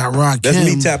 Then you got Rakim. That's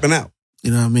me tapping out.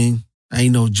 You know what I mean? I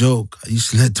ain't no joke. I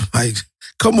used to let the mic.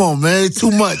 Come on, man. It's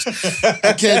too much.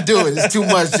 I can't do it. It's too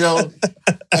much, yo.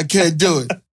 I can't do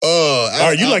it.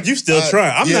 You still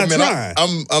trying. I'm not trying.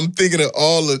 I'm thinking of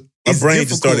all the... My brain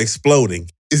just started exploding.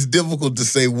 It's difficult to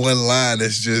say one line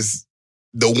that's just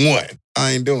the one.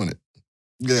 I ain't doing it.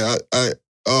 Yeah, I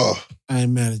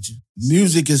ain't mad at you.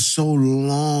 Music is so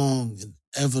long and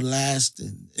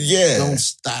everlasting. Yeah. Don't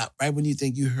stop. Right when you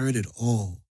think you heard it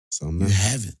all, you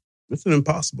haven't. It's an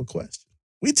impossible question.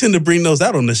 We tend to bring those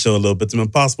out on the show a little bit, some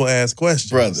impossible ass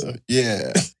questions. Brother,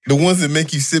 yeah. The ones that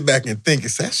make you sit back and think,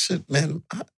 is that shit, man?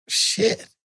 Shit.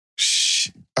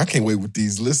 I can't wait what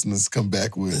these listeners come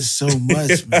back with. There's so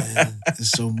much, man. There's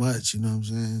so much, you know what I'm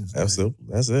saying? Absolutely.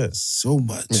 That's it. So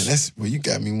much. Man, you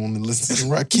got me wanting to listen to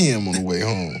Rakim on the way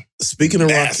home. Speaking of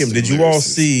Rakim, did you all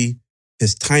see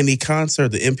his tiny concert,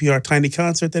 the NPR tiny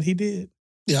concert that he did?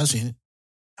 Yeah, I seen it.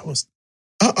 That was...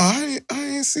 I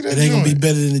ain't see that. It ain't gonna be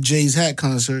better than the Jay's Hat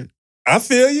concert. I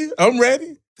feel you. I'm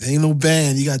ready. There ain't no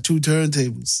band. You got 2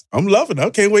 turntables. I'm loving it. I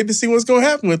can't wait to see what's gonna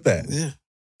happen with that. Yeah.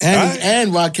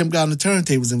 And Rakim got on the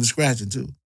turntables and was scratching too.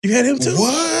 You had him too?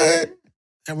 What?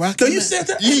 And Rakim, so you said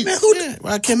that?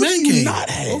 Rakim and Kane. Not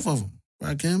have? Both of them.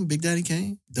 Rakim, Big Daddy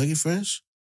Kane, Dougie Fresh,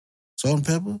 Salt and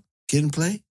Pepper, Kid and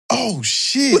Play. Oh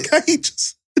shit! Look how he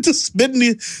just spitting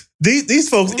these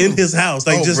folks in his house.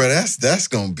 Like bro, that's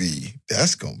gonna be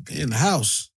in the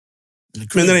house.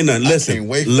 Man, that ain't nothing.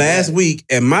 Listen, last week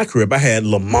at my crib, I had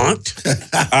Lamont.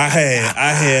 I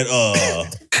had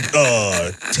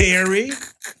Terry.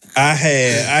 I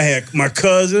had my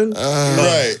cousin,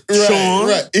 right. Sean.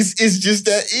 Right. It's just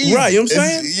that easy. Right, you know what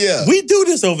I'm saying? Yeah. We do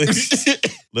this over here.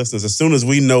 Listeners, as soon as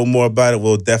we know more about it,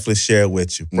 we'll definitely share it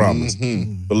with you. Promise.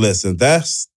 Mhm. But listen,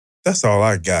 that's all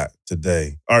I got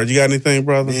today. All right, you got anything,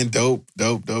 brother? Man, dope.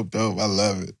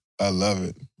 I love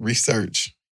it.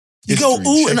 Research. You go History,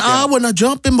 ooh check and ah out. when I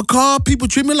jump in my car. People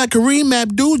treat me like Kareem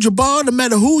Abdul-Jabbar. No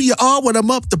matter who you are, when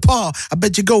I'm up to par, I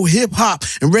bet you go hip hop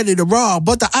and ready to raw.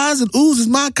 But the eyes and oohs is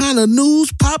my kind of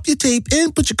news. Pop your tape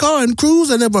in, put your car in cruise.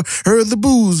 I never heard the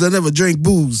booze. I never drank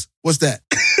booze. What's that?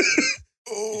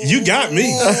 You got me.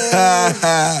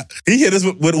 He hit us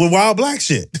with Wild Black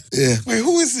shit. Yeah, Wait,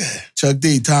 who is that? Chuck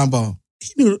D, Time Bomb.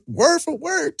 He knew word for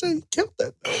word too. He killed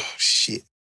that. Oh, shit.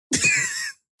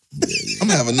 I'm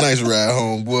gonna have a nice ride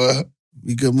home, boy.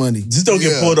 We good money. Just don't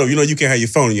get Yeah. pulled up. You know you can't have your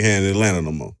phone in your hand in Atlanta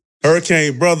no more.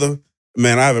 Hurricane, brother,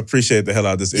 man, I have appreciated the hell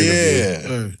out of this interview. Yeah.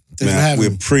 Thanks for Man, having we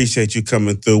me. appreciate you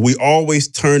coming through. We always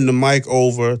turn the mic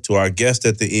over to our guest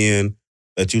at the end.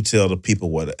 Let you tell the people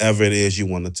whatever it is you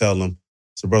want to tell them.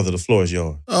 So, brother, the floor is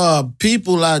yours.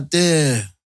 People out there,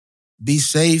 be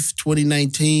safe.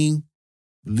 2019,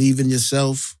 believe in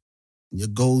yourself. And your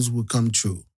goals will come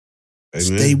true. Amen.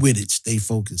 Stay with it. Stay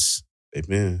focused.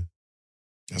 Amen.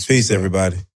 That's Peace, what's up.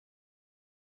 everybody.